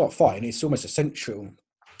 it's not fine, it's almost essential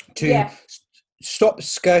to stop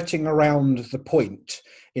skirting around the point,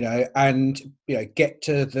 you know, and, you know, get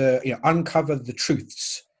to uncover the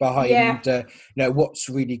truths behind, you know, what's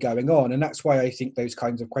really going on. And that's why I think those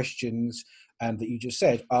kinds of questions that you just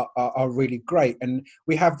said are really great. And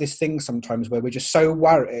we have this thing sometimes where we're just so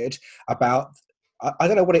worried about, I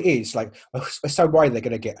don't know what it is, like we're so worried they're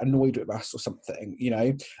going to get annoyed with us or something, you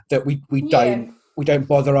know, that we don't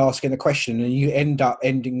bother asking the question, and you end up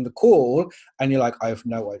ending the call and you're like, I have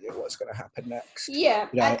no idea what's going to happen next. Yeah.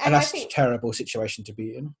 You know, and that's a terrible situation to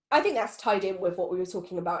be in. I think that's tied in with what we were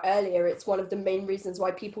talking about earlier. It's one of the main reasons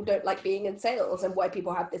why people don't like being in sales, and why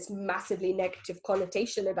people have this massively negative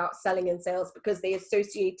connotation about selling in sales, because they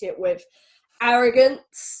associate it with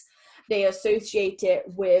arrogance. They associate it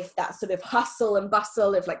with that sort of hustle and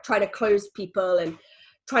bustle of like trying to close people and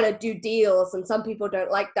trying to do deals, and some people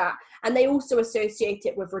don't like that. And they also associate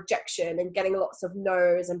it with rejection and getting lots of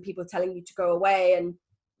no's and people telling you to go away. And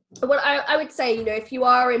what I would say, you know, if you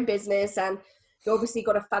are in business and you obviously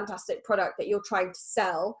got a fantastic product that you're trying to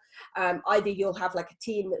sell, either you'll have like a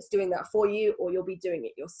team that's doing that for you, or you'll be doing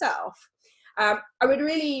it yourself. I would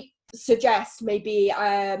really suggest maybe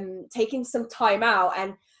taking some time out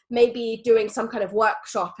and maybe doing some kind of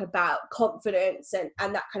workshop about confidence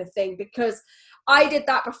and that kind of thing, because I did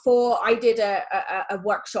that before. I did a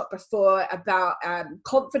workshop before about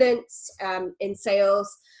confidence in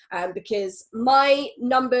sales, because my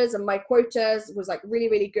numbers and my quotas was like really,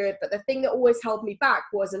 really good. But the thing that always held me back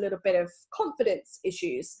was a little bit of confidence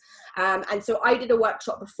issues. And so I did a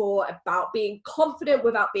workshop before about being confident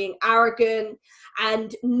without being arrogant,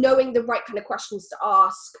 and knowing the right kind of questions to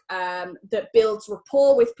ask that builds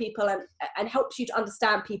rapport with people and helps you to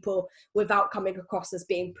understand people without coming across as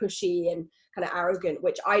being pushy and kind of arrogant,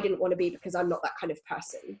 which I didn't want to be, because I'm not that kind of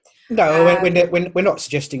person. No, we're not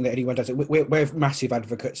suggesting that anyone does it. We're massive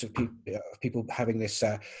advocates of people having this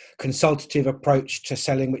consultative approach to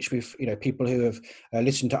selling, which we've, you know, people who have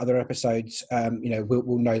listened to other episodes, you know,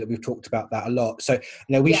 will know that we've talked about that a lot. So, you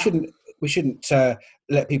know, we shouldn't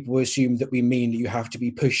let people assume that we mean that you have to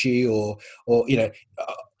be pushy or you know.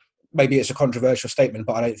 Maybe it's a controversial statement,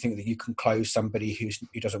 but I don't think that you can close somebody who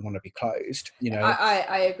doesn't want to be closed. You know,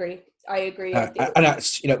 I agree. And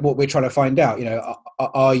that's, you know, what we're trying to find out. You know,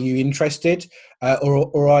 are you interested,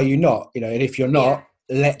 or are you not? You know, and if you're not,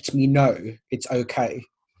 let me know. It's okay.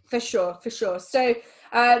 For sure. So,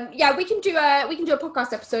 we can do a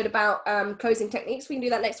podcast episode about closing techniques. We can do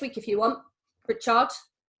that next week if you want, Richard.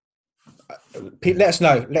 Let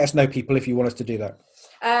us know, people, if you want us to do that.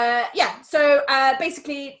 So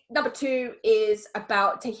basically, number 2 is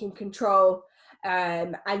about taking control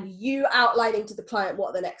and you outlining to the client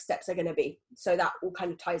what the next steps are going to be. So that all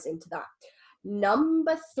kind of ties into that.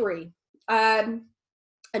 Number 3,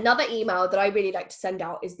 another email that I really like to send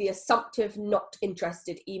out is the assumptive not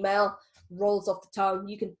interested email. Rolls off the tongue.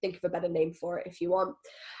 You can think of a better name for it if you want.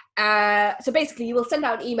 So basically, you will send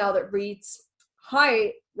out an email that reads,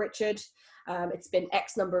 "Hi, Richard. It's been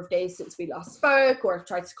X number of days since we last spoke, or I've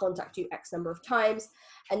tried to contact you X number of times."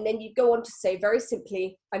 And then you go on to say very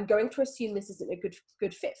simply, "I'm going to assume this isn't a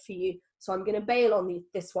good fit for you, so I'm going to bail on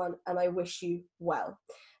this one, and I wish you well."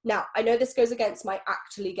 Now, I know this goes against my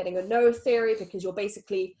actually getting a no theory, because you're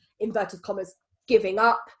basically, inverted commas, giving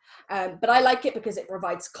up. But I like it because it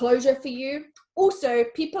provides closure for you. Also,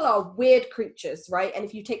 people are weird creatures, right? And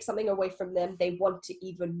if you take something away from them, they want it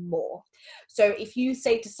even more. So if you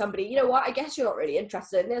say to somebody, "You know what, I guess you're not really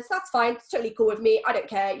interested in this, that's fine, it's totally cool with me, I don't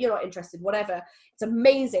care, you're not interested, whatever," it's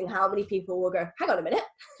amazing how many people will go, "Hang on a minute,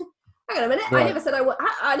 right. I never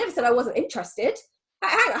said I wasn't interested.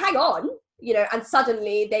 Hang on." And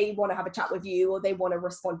suddenly they want to have a chat with you, or they want to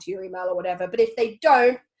respond to your email or whatever. But if they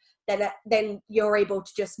don't, then you're able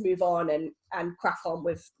to just move on and crack on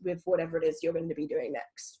with whatever it is you're going to be doing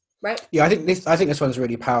next, right? Yeah, I think this one's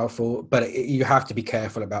really powerful, but you have to be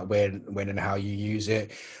careful about when and how you use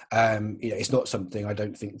it. It's not something I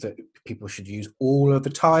don't think that people should use all of the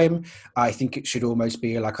time. I think it should almost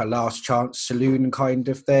be like a last chance saloon kind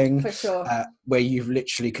of thing, for sure, where you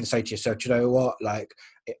literally can say to yourself, "Do you know what? Like,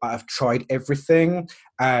 I've tried everything,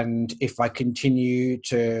 and if I continue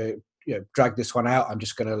to drag this one out, I'm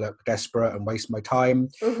just going to look desperate and waste my time."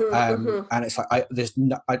 And it's like I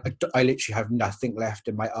literally have nothing left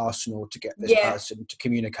in my arsenal to get this person to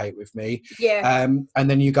communicate with me. And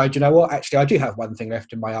then you go, "Do you know what? Actually, I do have one thing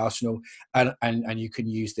left in my arsenal, and you can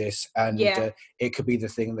use this." And it could be the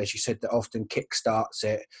thing, as you said, that often kickstarts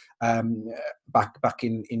it back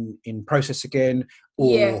in process again,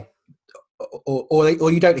 or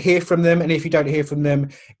you don't hear from them, and if you don't hear from them,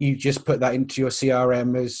 you just put that into your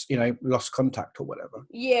CRM as lost contact or whatever.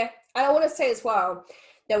 And I want to say as well,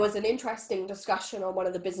 there was an interesting discussion on one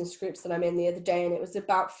of the business groups that I'm in the other day, and it was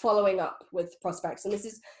about following up with prospects, and this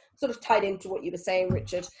is sort of tied into what you were saying,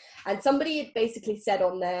 Richard. And somebody had basically said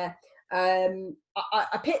on there,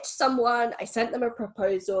 I pitched someone, I sent them a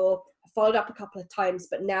proposal, I followed up a couple of times,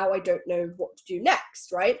 but now I don't know what to do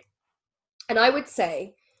next, right? And I would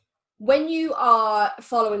say, when you are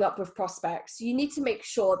following up with prospects, you need to make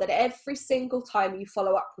sure that every single time you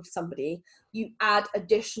follow up with somebody, you add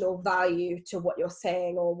additional value to what you're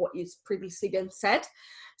saying or what you've previously been said.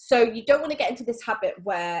 So you don't want to get into this habit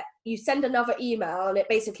where you send another email and it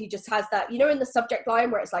basically just has that, in the subject line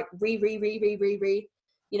where it's like re,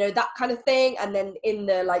 that kind of thing. And then in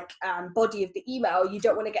the body of the email, you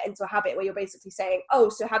don't want to get into a habit where you're basically saying, "Oh,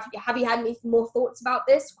 so have you had any more thoughts about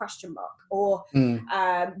this ? Or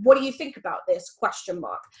what do you think about this ?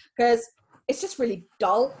 Because it's just really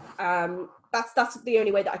dull. That's the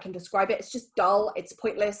only way that I can describe it. It's just dull. It's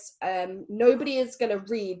pointless. Nobody is going to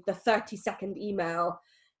read the 30-second email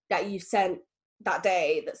that you sent that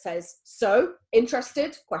day that says, "So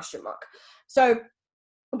interested ? So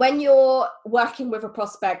when you're working with a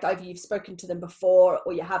prospect, either you've spoken to them before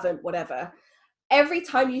or you haven't, whatever, every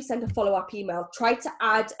time you send a follow-up email, try to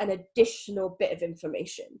add an additional bit of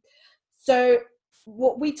information. So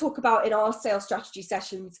what we talk about in our sales strategy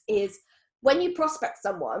sessions is, when you prospect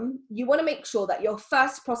someone, you want to make sure that your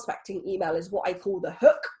first prospecting email is what I call the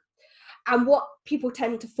hook. And what people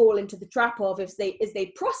tend to fall into the trap of is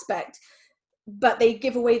they prospect, but they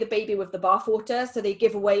give away the baby with the bathwater. So they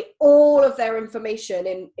give away all of their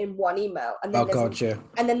information in one email. And then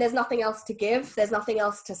and then there's nothing else to give. There's nothing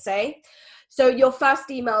else to say. So your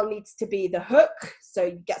first email needs to be the hook. So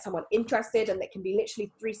you get someone interested, and it can be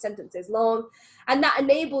literally 3 sentences long. And that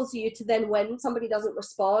enables you to then, when somebody doesn't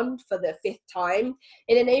respond for the 5th time,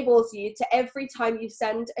 it enables you to, every time you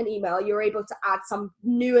send an email, you're able to add some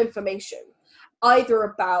new information, either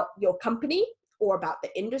about your company or about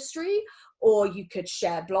the industry, or you could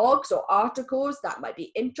share blogs or articles that might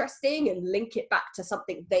be interesting and link it back to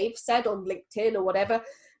something they've said on LinkedIn or whatever.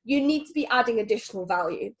 You need to be adding additional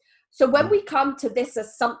value. So when we come to this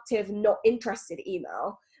assumptive not interested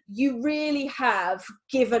email, you really have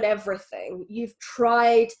given everything. You've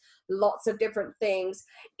tried lots of different things.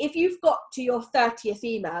 If you've got to your 30th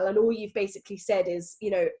email and all you've basically said is,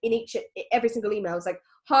 in every single email is like,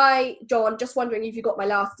 "Hi, John, just wondering if you got my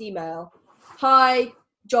last email. Hi,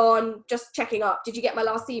 John, just checking up. Did you get my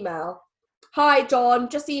last email? Hi, John,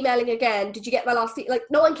 just emailing again. Did you get my last email?" Like,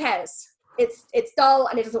 no one cares. it's dull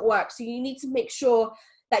and it doesn't work. So you need to make sure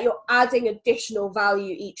that you're adding additional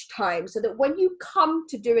value each time, so that when you come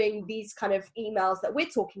to doing these kind of emails that we're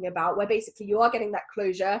talking about, where basically you are getting that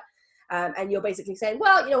closure, and you're basically saying,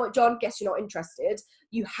 well, you know what, John, guess you're not interested.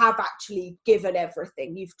 You have actually given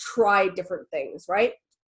everything. You've tried different things, right?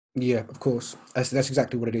 Yeah, of course. That's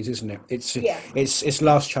exactly what it is, isn't it? Yeah. It's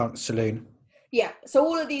last chance saloon. Yeah. So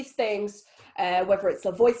all of these things, whether it's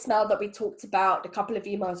the voicemail that we talked about, a couple of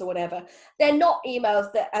emails or whatever, they're not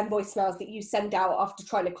emails and voicemails that you send out after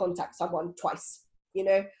trying to contact someone twice. You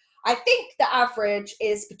know, I think the average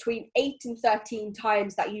is between 8 and 13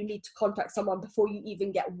 times that you need to contact someone before you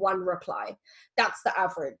even get one reply. That's the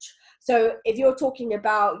average. So if you're talking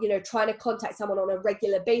about, you know, trying to contact someone on a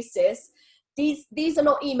regular basis, these are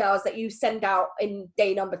not emails that you send out in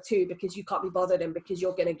day number 2 because you can't be bothered and because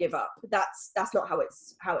you're going to give up. That's not how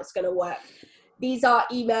it's going to work. These are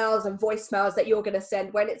emails and voicemails that you're going to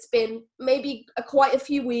send when it's been maybe quite a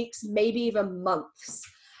few weeks, maybe even months,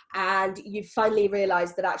 and you've finally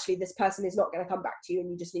realized that actually this person is not going to come back to you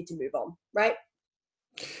and you just need to move on, right?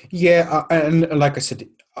 Yeah, and like I said,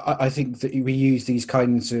 I think that we use these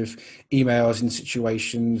kinds of emails in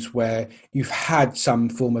situations where you've had some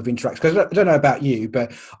form of interaction. Because I don't know about you,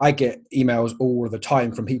 but I get emails all the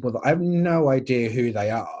time from people that I have no idea who they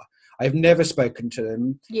are. I've never spoken to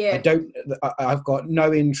them. Yeah. I've got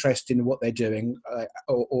no interest in what they're doing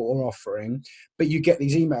or offering. But you get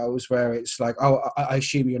these emails where it's like, oh, I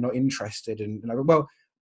assume you're not interested. And I go, well,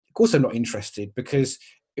 of course I'm not interested, because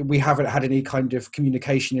we haven't had any kind of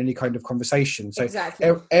communication, any kind of conversation. So exactly.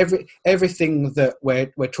 Everything that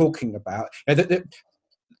we're talking about, the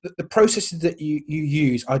processes that you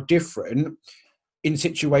use are different in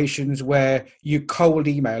situations where you cold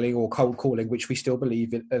emailing or cold calling, which we still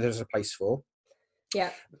believe there's a place for.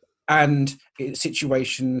 Yeah. And in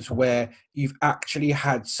situations where you've actually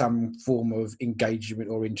had some form of engagement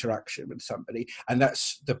or interaction with somebody. And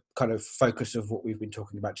that's the kind of focus of what we've been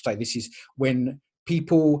talking about today. This is when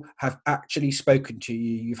people have actually spoken to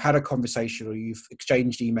you, you've had a conversation or you've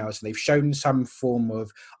exchanged emails and they've shown some form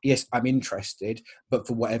of, yes, I'm interested, but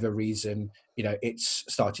for whatever reason, you know, it's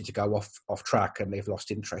started to go off track and they've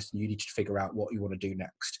lost interest and you need to figure out what you want to do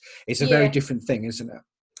next. It's a very different thing, isn't it?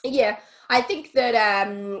 Yeah, I think that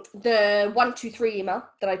the 123 email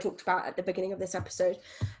that I talked about at the beginning of this episode,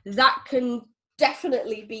 that can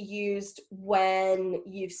definitely be used when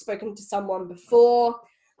you've spoken to someone before,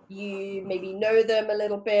 you maybe know them a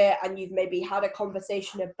little bit, and you've maybe had a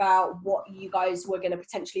conversation about what you guys were going to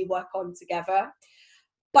potentially work on together.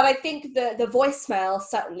 But I think the voicemail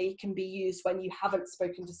certainly can be used when you haven't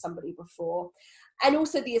spoken to somebody before. And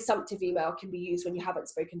also the assumptive email can be used when you haven't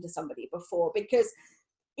spoken to somebody before, because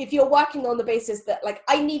if you're working on the basis that, like,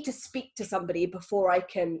 I need to speak to somebody before I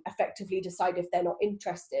can effectively decide if they're not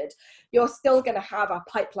interested, you're still going to have a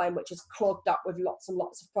pipeline which is clogged up with lots and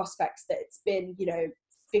lots of prospects that it's been,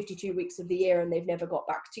 52 weeks of the year and they've never got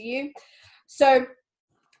back to you. So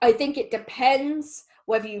I think it depends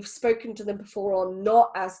whether you've spoken to them before or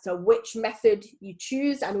not as to which method you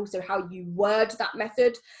choose, and also how you word that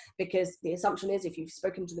method, because the assumption is if you've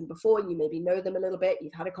spoken to them before, you maybe know them a little bit,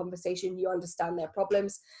 you've had a conversation, you understand their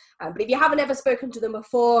problems. But if you haven't ever spoken to them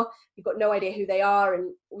before, you've got no idea who they are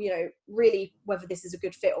and, really whether this is a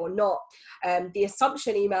good fit or not. The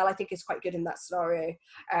assumption email, I think, is quite good in that scenario,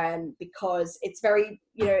 because it's very,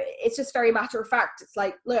 it's just very matter of fact. It's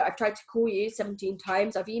like, look, I've tried to call you 17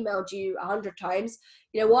 times. I've emailed you 100 times.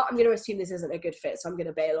 You know what? I'm going to assume this isn't a good fit, so I'm going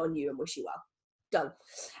to bail on you and wish you well. Done.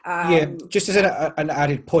 Just as an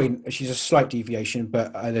added point, which is a slight deviation,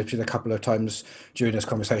 but there's been a couple of times during this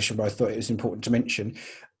conversation where I thought it was important to mention.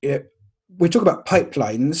 We talk about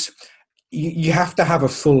pipelines. You have to have a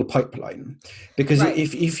full pipeline, because right.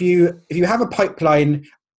 if you have a pipeline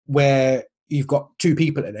where you've got 2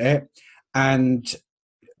 people in it and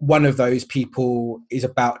one of those people is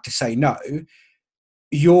about to say no,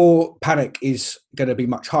 your panic is going to be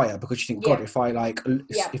much higher, because you think, God,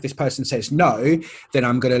 if this person says no, then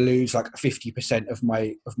I'm going to lose like 50% of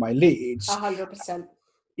my leads. 100%.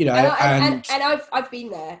 And I've been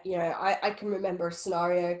there. I can remember a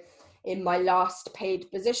scenario in my last paid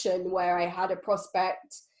position where I had a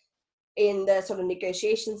prospect in the sort of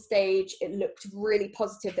negotiation stage. It looked really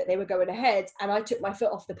positive that they were going ahead, and I took my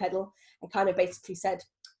foot off the pedal and kind of basically said,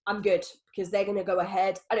 I'm good, because they're going to go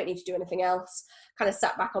ahead. I don't need to do anything else. Kind of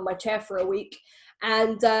sat back on my chair for a week,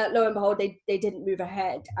 and lo and behold, they didn't move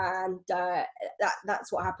ahead. And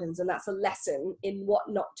that's what happens. And that's a lesson in what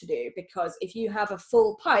not to do, because if you have a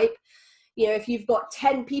full pipe, if you've got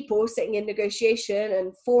 10 people sitting in negotiation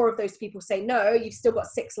and 4 of those people say no, you've still got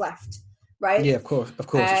 6 left, right? Yeah, of course.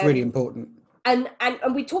 It's really important. And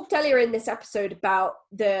we talked earlier in this episode about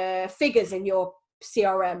the figures in your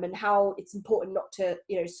CRM and how it's important not to,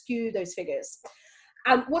 skew those figures.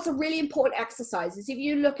 And what's a really important exercise is if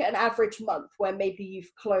you look at an average month where maybe you've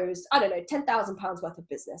closed, I don't know, £10,000 worth of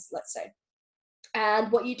business, let's say.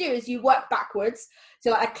 And what you do is you work backwards.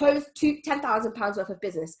 So I closed £10,000 worth of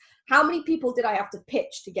business. How many people did I have to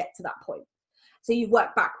pitch to get to that point? So you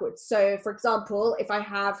work backwards. So for example, if I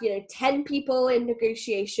have, 10 people in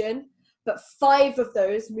negotiation, but 5 of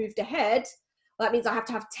those moved ahead, that means I have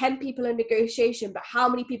to have 10 people in negotiation. But how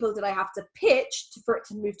many people did I have to pitch for it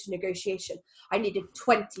to move to negotiation? I needed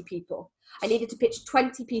 20 people. I needed to pitch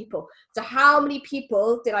 20 people. So how many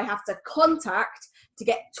people did I have to contact to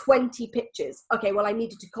get 20 pitches? Okay, well, I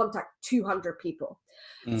needed to contact 200 people.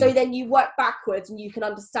 So then you work backwards and you can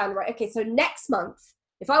understand, right, okay, so next month,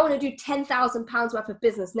 if I want to do £10,000 worth of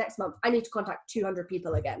business next month, I need to contact 200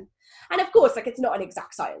 people again. And of course, it's not an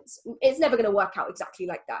exact science. It's never going to work out exactly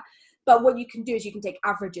like that. But what you can do is you can take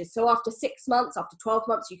averages. So after 6 months, after 12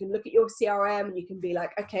 months, you can look at your CRM and you can be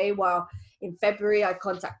like, okay, well, in February, I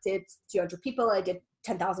contacted 200 people. I did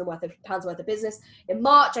 £10,000 worth of business. In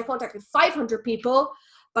March, I contacted 500 people,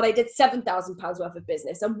 but I did £7,000 worth of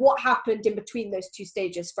business. And what happened in between those 2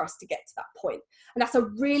 stages for us to get to that point? And that's a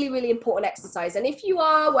really, really important exercise. And if you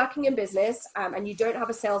are working in business and you don't have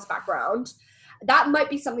a sales background, that might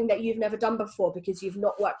be something that you've never done before because you've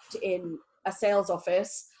not worked in a sales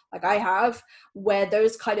office like I have, where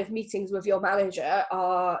those kind of meetings with your manager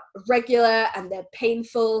are regular and they're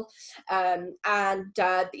painful, and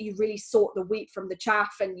you really sort the wheat from the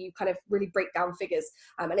chaff and you kind of really break down figures.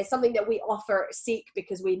 And it's something that we offer at Seek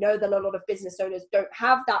because we know that a lot of business owners don't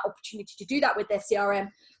have that opportunity to do that with their CRM.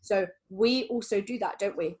 So we also do that,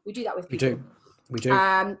 don't we? We do that with people. We do.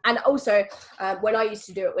 And also, when I used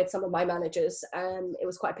to do it with some of my managers, it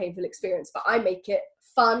was quite a painful experience, but I make it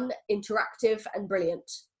fun, interactive, and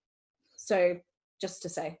brilliant. So just to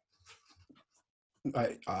say.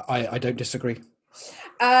 I don't disagree.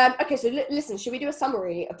 Okay, so listen, should we do a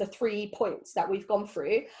summary of the 3 points that we've gone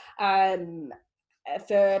through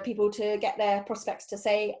for people to get their prospects to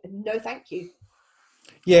say, no, thank you?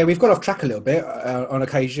 Yeah, we've got off track a little bit on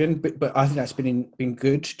occasion, but I think that's been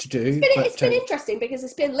good to do. It's been interesting because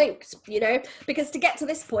it's been linked, because to get to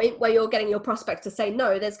this point where you're getting your prospect to say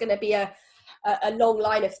no, there's going to be a long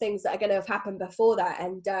line of things that are going to have happened before that.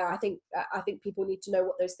 And I think people need to know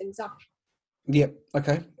what those things are. Yep.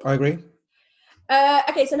 Okay. I agree.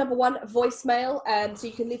 Okay, so number 1, voicemail. So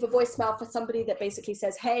you can leave a voicemail for somebody that basically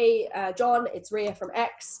says, hey, John, it's Ria from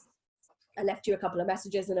X. I left you a couple of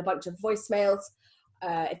messages and a bunch of voicemails.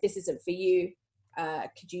 If this isn't for you,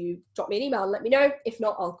 could you drop me an email and let me know? If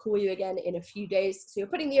not, I'll call you again in a few days. So you're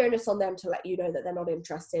putting the onus on them to let you know that they're not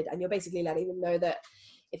interested. And you're basically letting them know that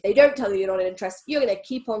if they don't tell you you're not interested, you're going to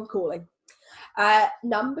keep on calling.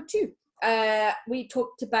 Number 2, we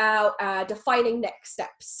talked about defining next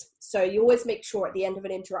steps. So you always make sure at the end of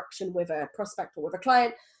an interaction with a prospect or with a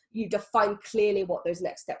client, you define clearly what those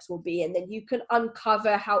next steps will be. And then you can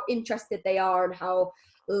uncover how interested they are and how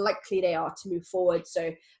likely they are to move forward. So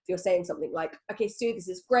if you're saying something like, okay, Sue, this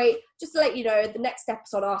is great. Just to let you know, the next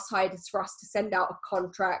steps on our side is for us to send out a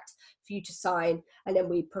contract for you to sign, and then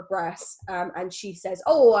we progress. And she says,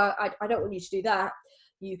 oh, I don't want you to do that.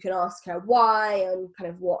 You can ask her why and kind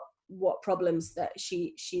of what problems that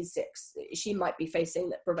she might be facing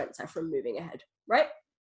that prevents her from moving ahead, right?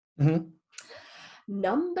 Mm-hmm.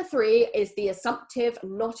 Number 3 is the assumptive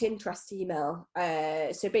not interest email.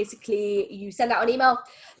 So basically you send out an email.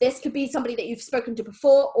 This could be somebody that you've spoken to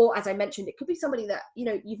before, or as I mentioned, it could be somebody that,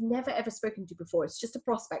 you've never ever spoken to before. It's just a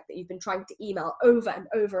prospect that you've been trying to email over and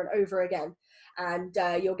over and over again, and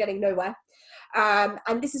you're getting nowhere.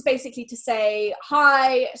 And this is basically to say,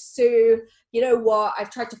 hi, Sue, you know what? I've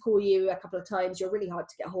tried to call you a couple of times. You're really hard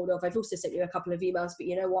to get hold of. I've also sent you a couple of emails, but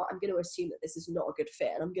you know what? I'm going to assume that this is not a good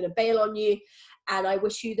fit, and I'm going to bail on you. And I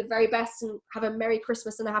wish you the very best and have a Merry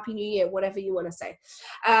Christmas and a Happy New Year, whatever you want to say.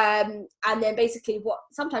 And then basically what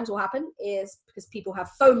sometimes will happen is because people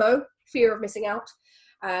have FOMO, fear of missing out,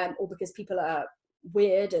 or because people are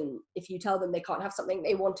weird, and if you tell them they can't have something,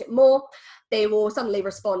 they want it more, they will suddenly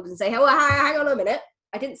respond and say, hey, well, hang on a minute,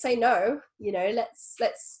 I didn't say no,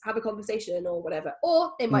 let's have a conversation or whatever.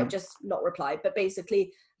 Or they might just not reply, but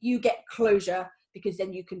basically you get closure because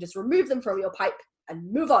then you can just remove them from your pipe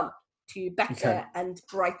and move on to better and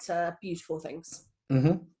brighter, beautiful things.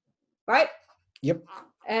 Mm-hmm. Right? Yep.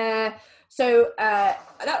 So I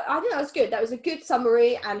think that was good. That was a good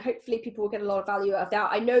summary, and hopefully people will get a lot of value out of that.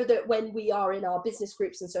 I know that when we are in our business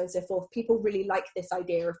groups and so on and so forth, people really like this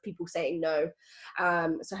idea of people saying no.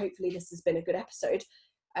 So hopefully this has been a good episode.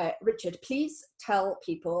 Richard, please tell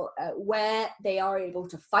people where they are able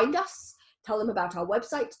to find us. Tell them about our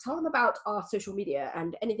website. Tell them about our social media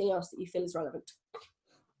and anything else that you feel is relevant.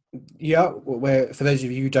 Yeah, for those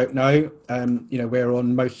of you who don't know, we're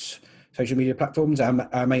on most social media platforms.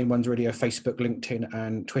 Our main ones really are Facebook, LinkedIn,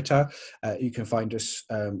 and Twitter. You can find us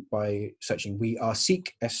by searching We Are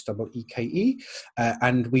Seek, SEEKE.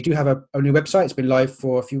 And we do have a new website. It's been live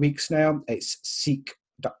for a few weeks now. It's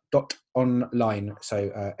seek.online.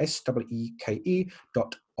 So SEEKE.online.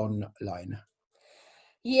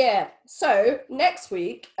 Yeah, so next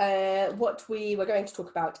week, what we were going to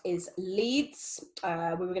talk about is leads. We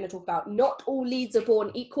were going to talk about not all leads are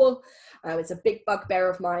born equal. It's a big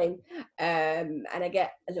bugbear of mine, and I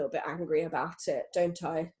get a little bit angry about it, don't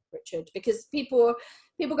I, Richard? Because people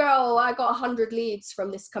go, oh, I got 100 leads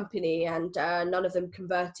from this company and none of them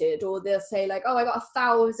converted. Or they'll say like, oh, I got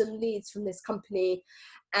 1,000 leads from this company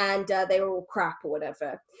and they were all crap or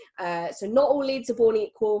whatever. So not all leads are born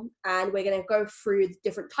equal, and we're going to go through the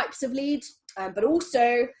different types of lead, but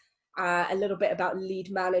also a little bit about lead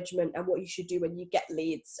management and what you should do when you get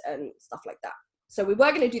leads and stuff like that. So we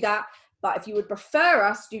were going to do that, but if you would prefer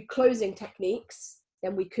us to do closing techniques,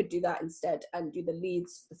 then we could do that instead and do the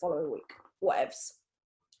leads the following week. Whatevs.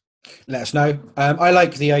 Let us know. I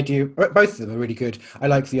like the idea. Both of them are really good. I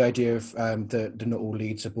like the idea of the not all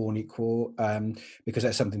leads are born equal, because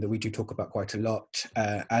that's something that we do talk about quite a lot.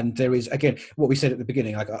 And there is, again, what we said at the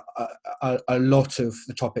beginning, like a lot of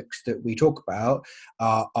the topics that we talk about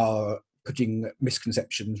are putting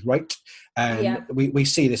misconceptions right. And we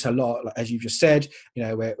see this a lot, as you've just said,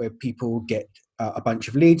 where people get a bunch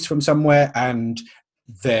of leads from somewhere and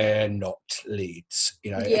they're not leads.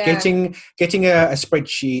 Getting a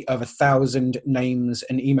spreadsheet of 1,000 names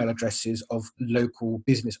and email addresses of local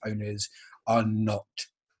business owners are not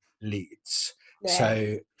leads.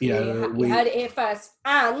 So we heard it here first.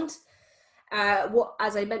 And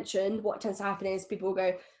as I mentioned, what tends to happen is people will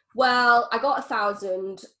go, well, I got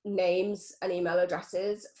 1,000 names and email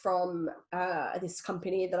addresses from this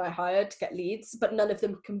company that I hired to get leads, but none of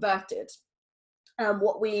them converted.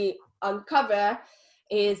 What we uncover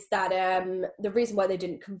is that the reason why they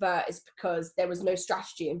didn't convert is because there was no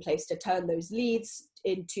strategy in place to turn those leads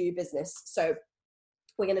into business. So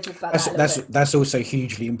we're going to talk about that. That's also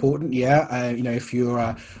hugely important. If you're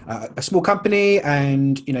a small company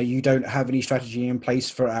and you don't have any strategy in place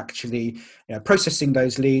for actually processing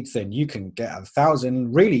those leads, then you can get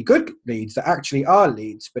 1,000 really good leads that actually are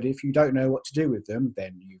leads. But if you don't know what to do with them,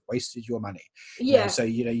 then you've wasted your money. So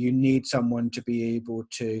you need someone to be able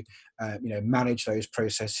to manage those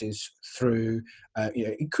processes through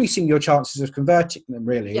increasing your chances of converting them.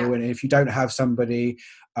 Really, and if you don't have somebody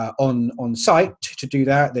on site to do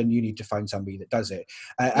that, then you need to find somebody that does it.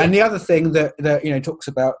 And the other thing that talks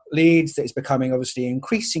about leads that is becoming obviously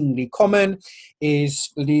increasingly common is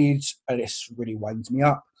leads, and this really winds me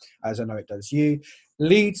up, as I know it does you,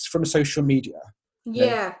 leads from social media.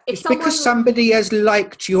 It's because somebody has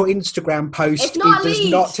liked your Instagram post, it does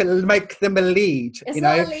not make them a lead. It's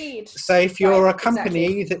not a lead. So if you're a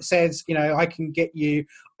company that says, I can get you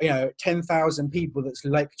 10,000 people that's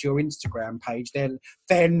liked your Instagram page, then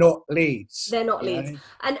they're not leads. They're not leads.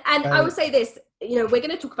 And I will say this, we're going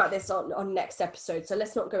to talk about this on next episode, so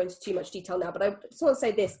let's not go into too much detail now, but I just want to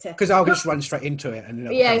say this because I'll just run straight into it. And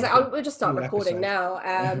we'll just start recording now,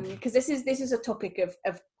 because this is a topic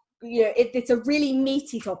of it's a really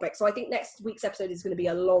meaty topic, so I think next week's episode is going to be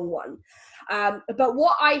a long one. But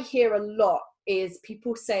what I hear a lot is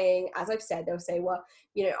people saying, as I've said, they'll say, well,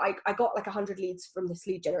 I got like 100 leads from this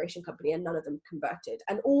lead generation company and none of them converted.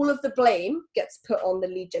 And all of the blame gets put on the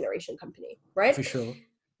lead generation company, right? For sure.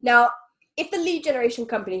 Now, if the lead generation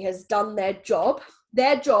company has done their job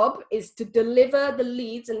is to deliver the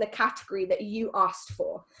leads in the category that you asked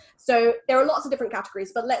for. So there are lots of different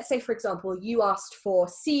categories, but let's say, for example, you asked for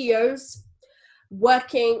CEOs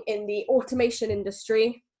working in the automation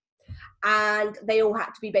industry and they all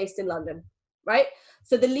had to be based in London, right?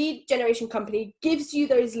 So the lead generation company gives you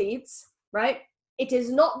those leads, right? It is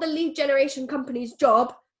not the lead generation company's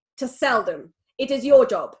job to sell them. It is your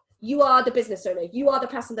job. You are the business owner. You are the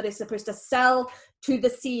person that is supposed to sell to the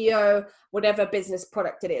CEO whatever business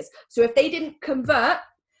product it is. So if they didn't convert,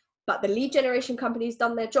 but the lead generation company's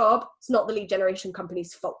done their job, it's not the lead generation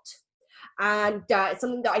company's fault. And it's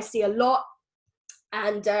something that I see a lot.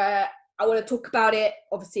 And I want to talk about it,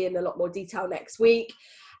 obviously, in a lot more detail next week.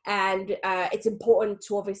 And it's important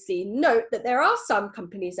to obviously note that there are some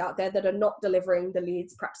companies out there that are not delivering the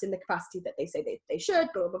leads, perhaps in the capacity that they say they should,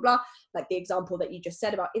 blah, blah, blah, like the example that you just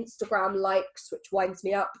said about Instagram likes, which winds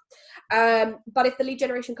me up. But if the lead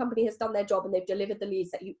generation company has done their job and they've delivered the leads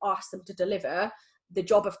that you asked them to deliver, the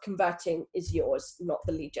job of converting is yours, not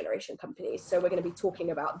the lead generation company. So we're going to be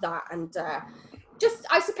talking about that, and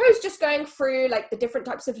I suppose just going through like the different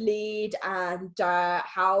types of lead and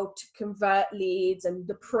how to convert leads and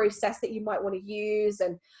the process that you might want to use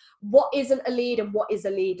and what isn't a lead and what is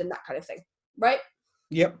a lead and that kind of thing, right?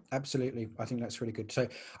 Yep, absolutely. I think that's really good. So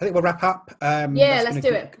I think we'll wrap up. Yeah, let's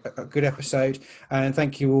do it. A good episode. And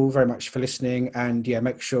thank you all very much for listening. And yeah,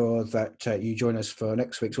 make sure that you join us for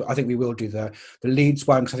next week. So I think we will do the leads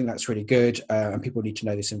one, because I think that's really good. And people need to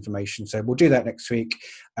know this information. So we'll do that next week.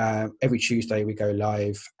 Every Tuesday we go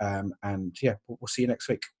live. And yeah, we'll see you next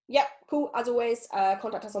week. Yep, cool. As always,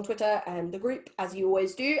 contact us on Twitter and the group, as you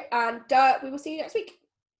always do. And we will see you next week.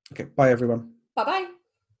 Okay, bye everyone. Bye-bye.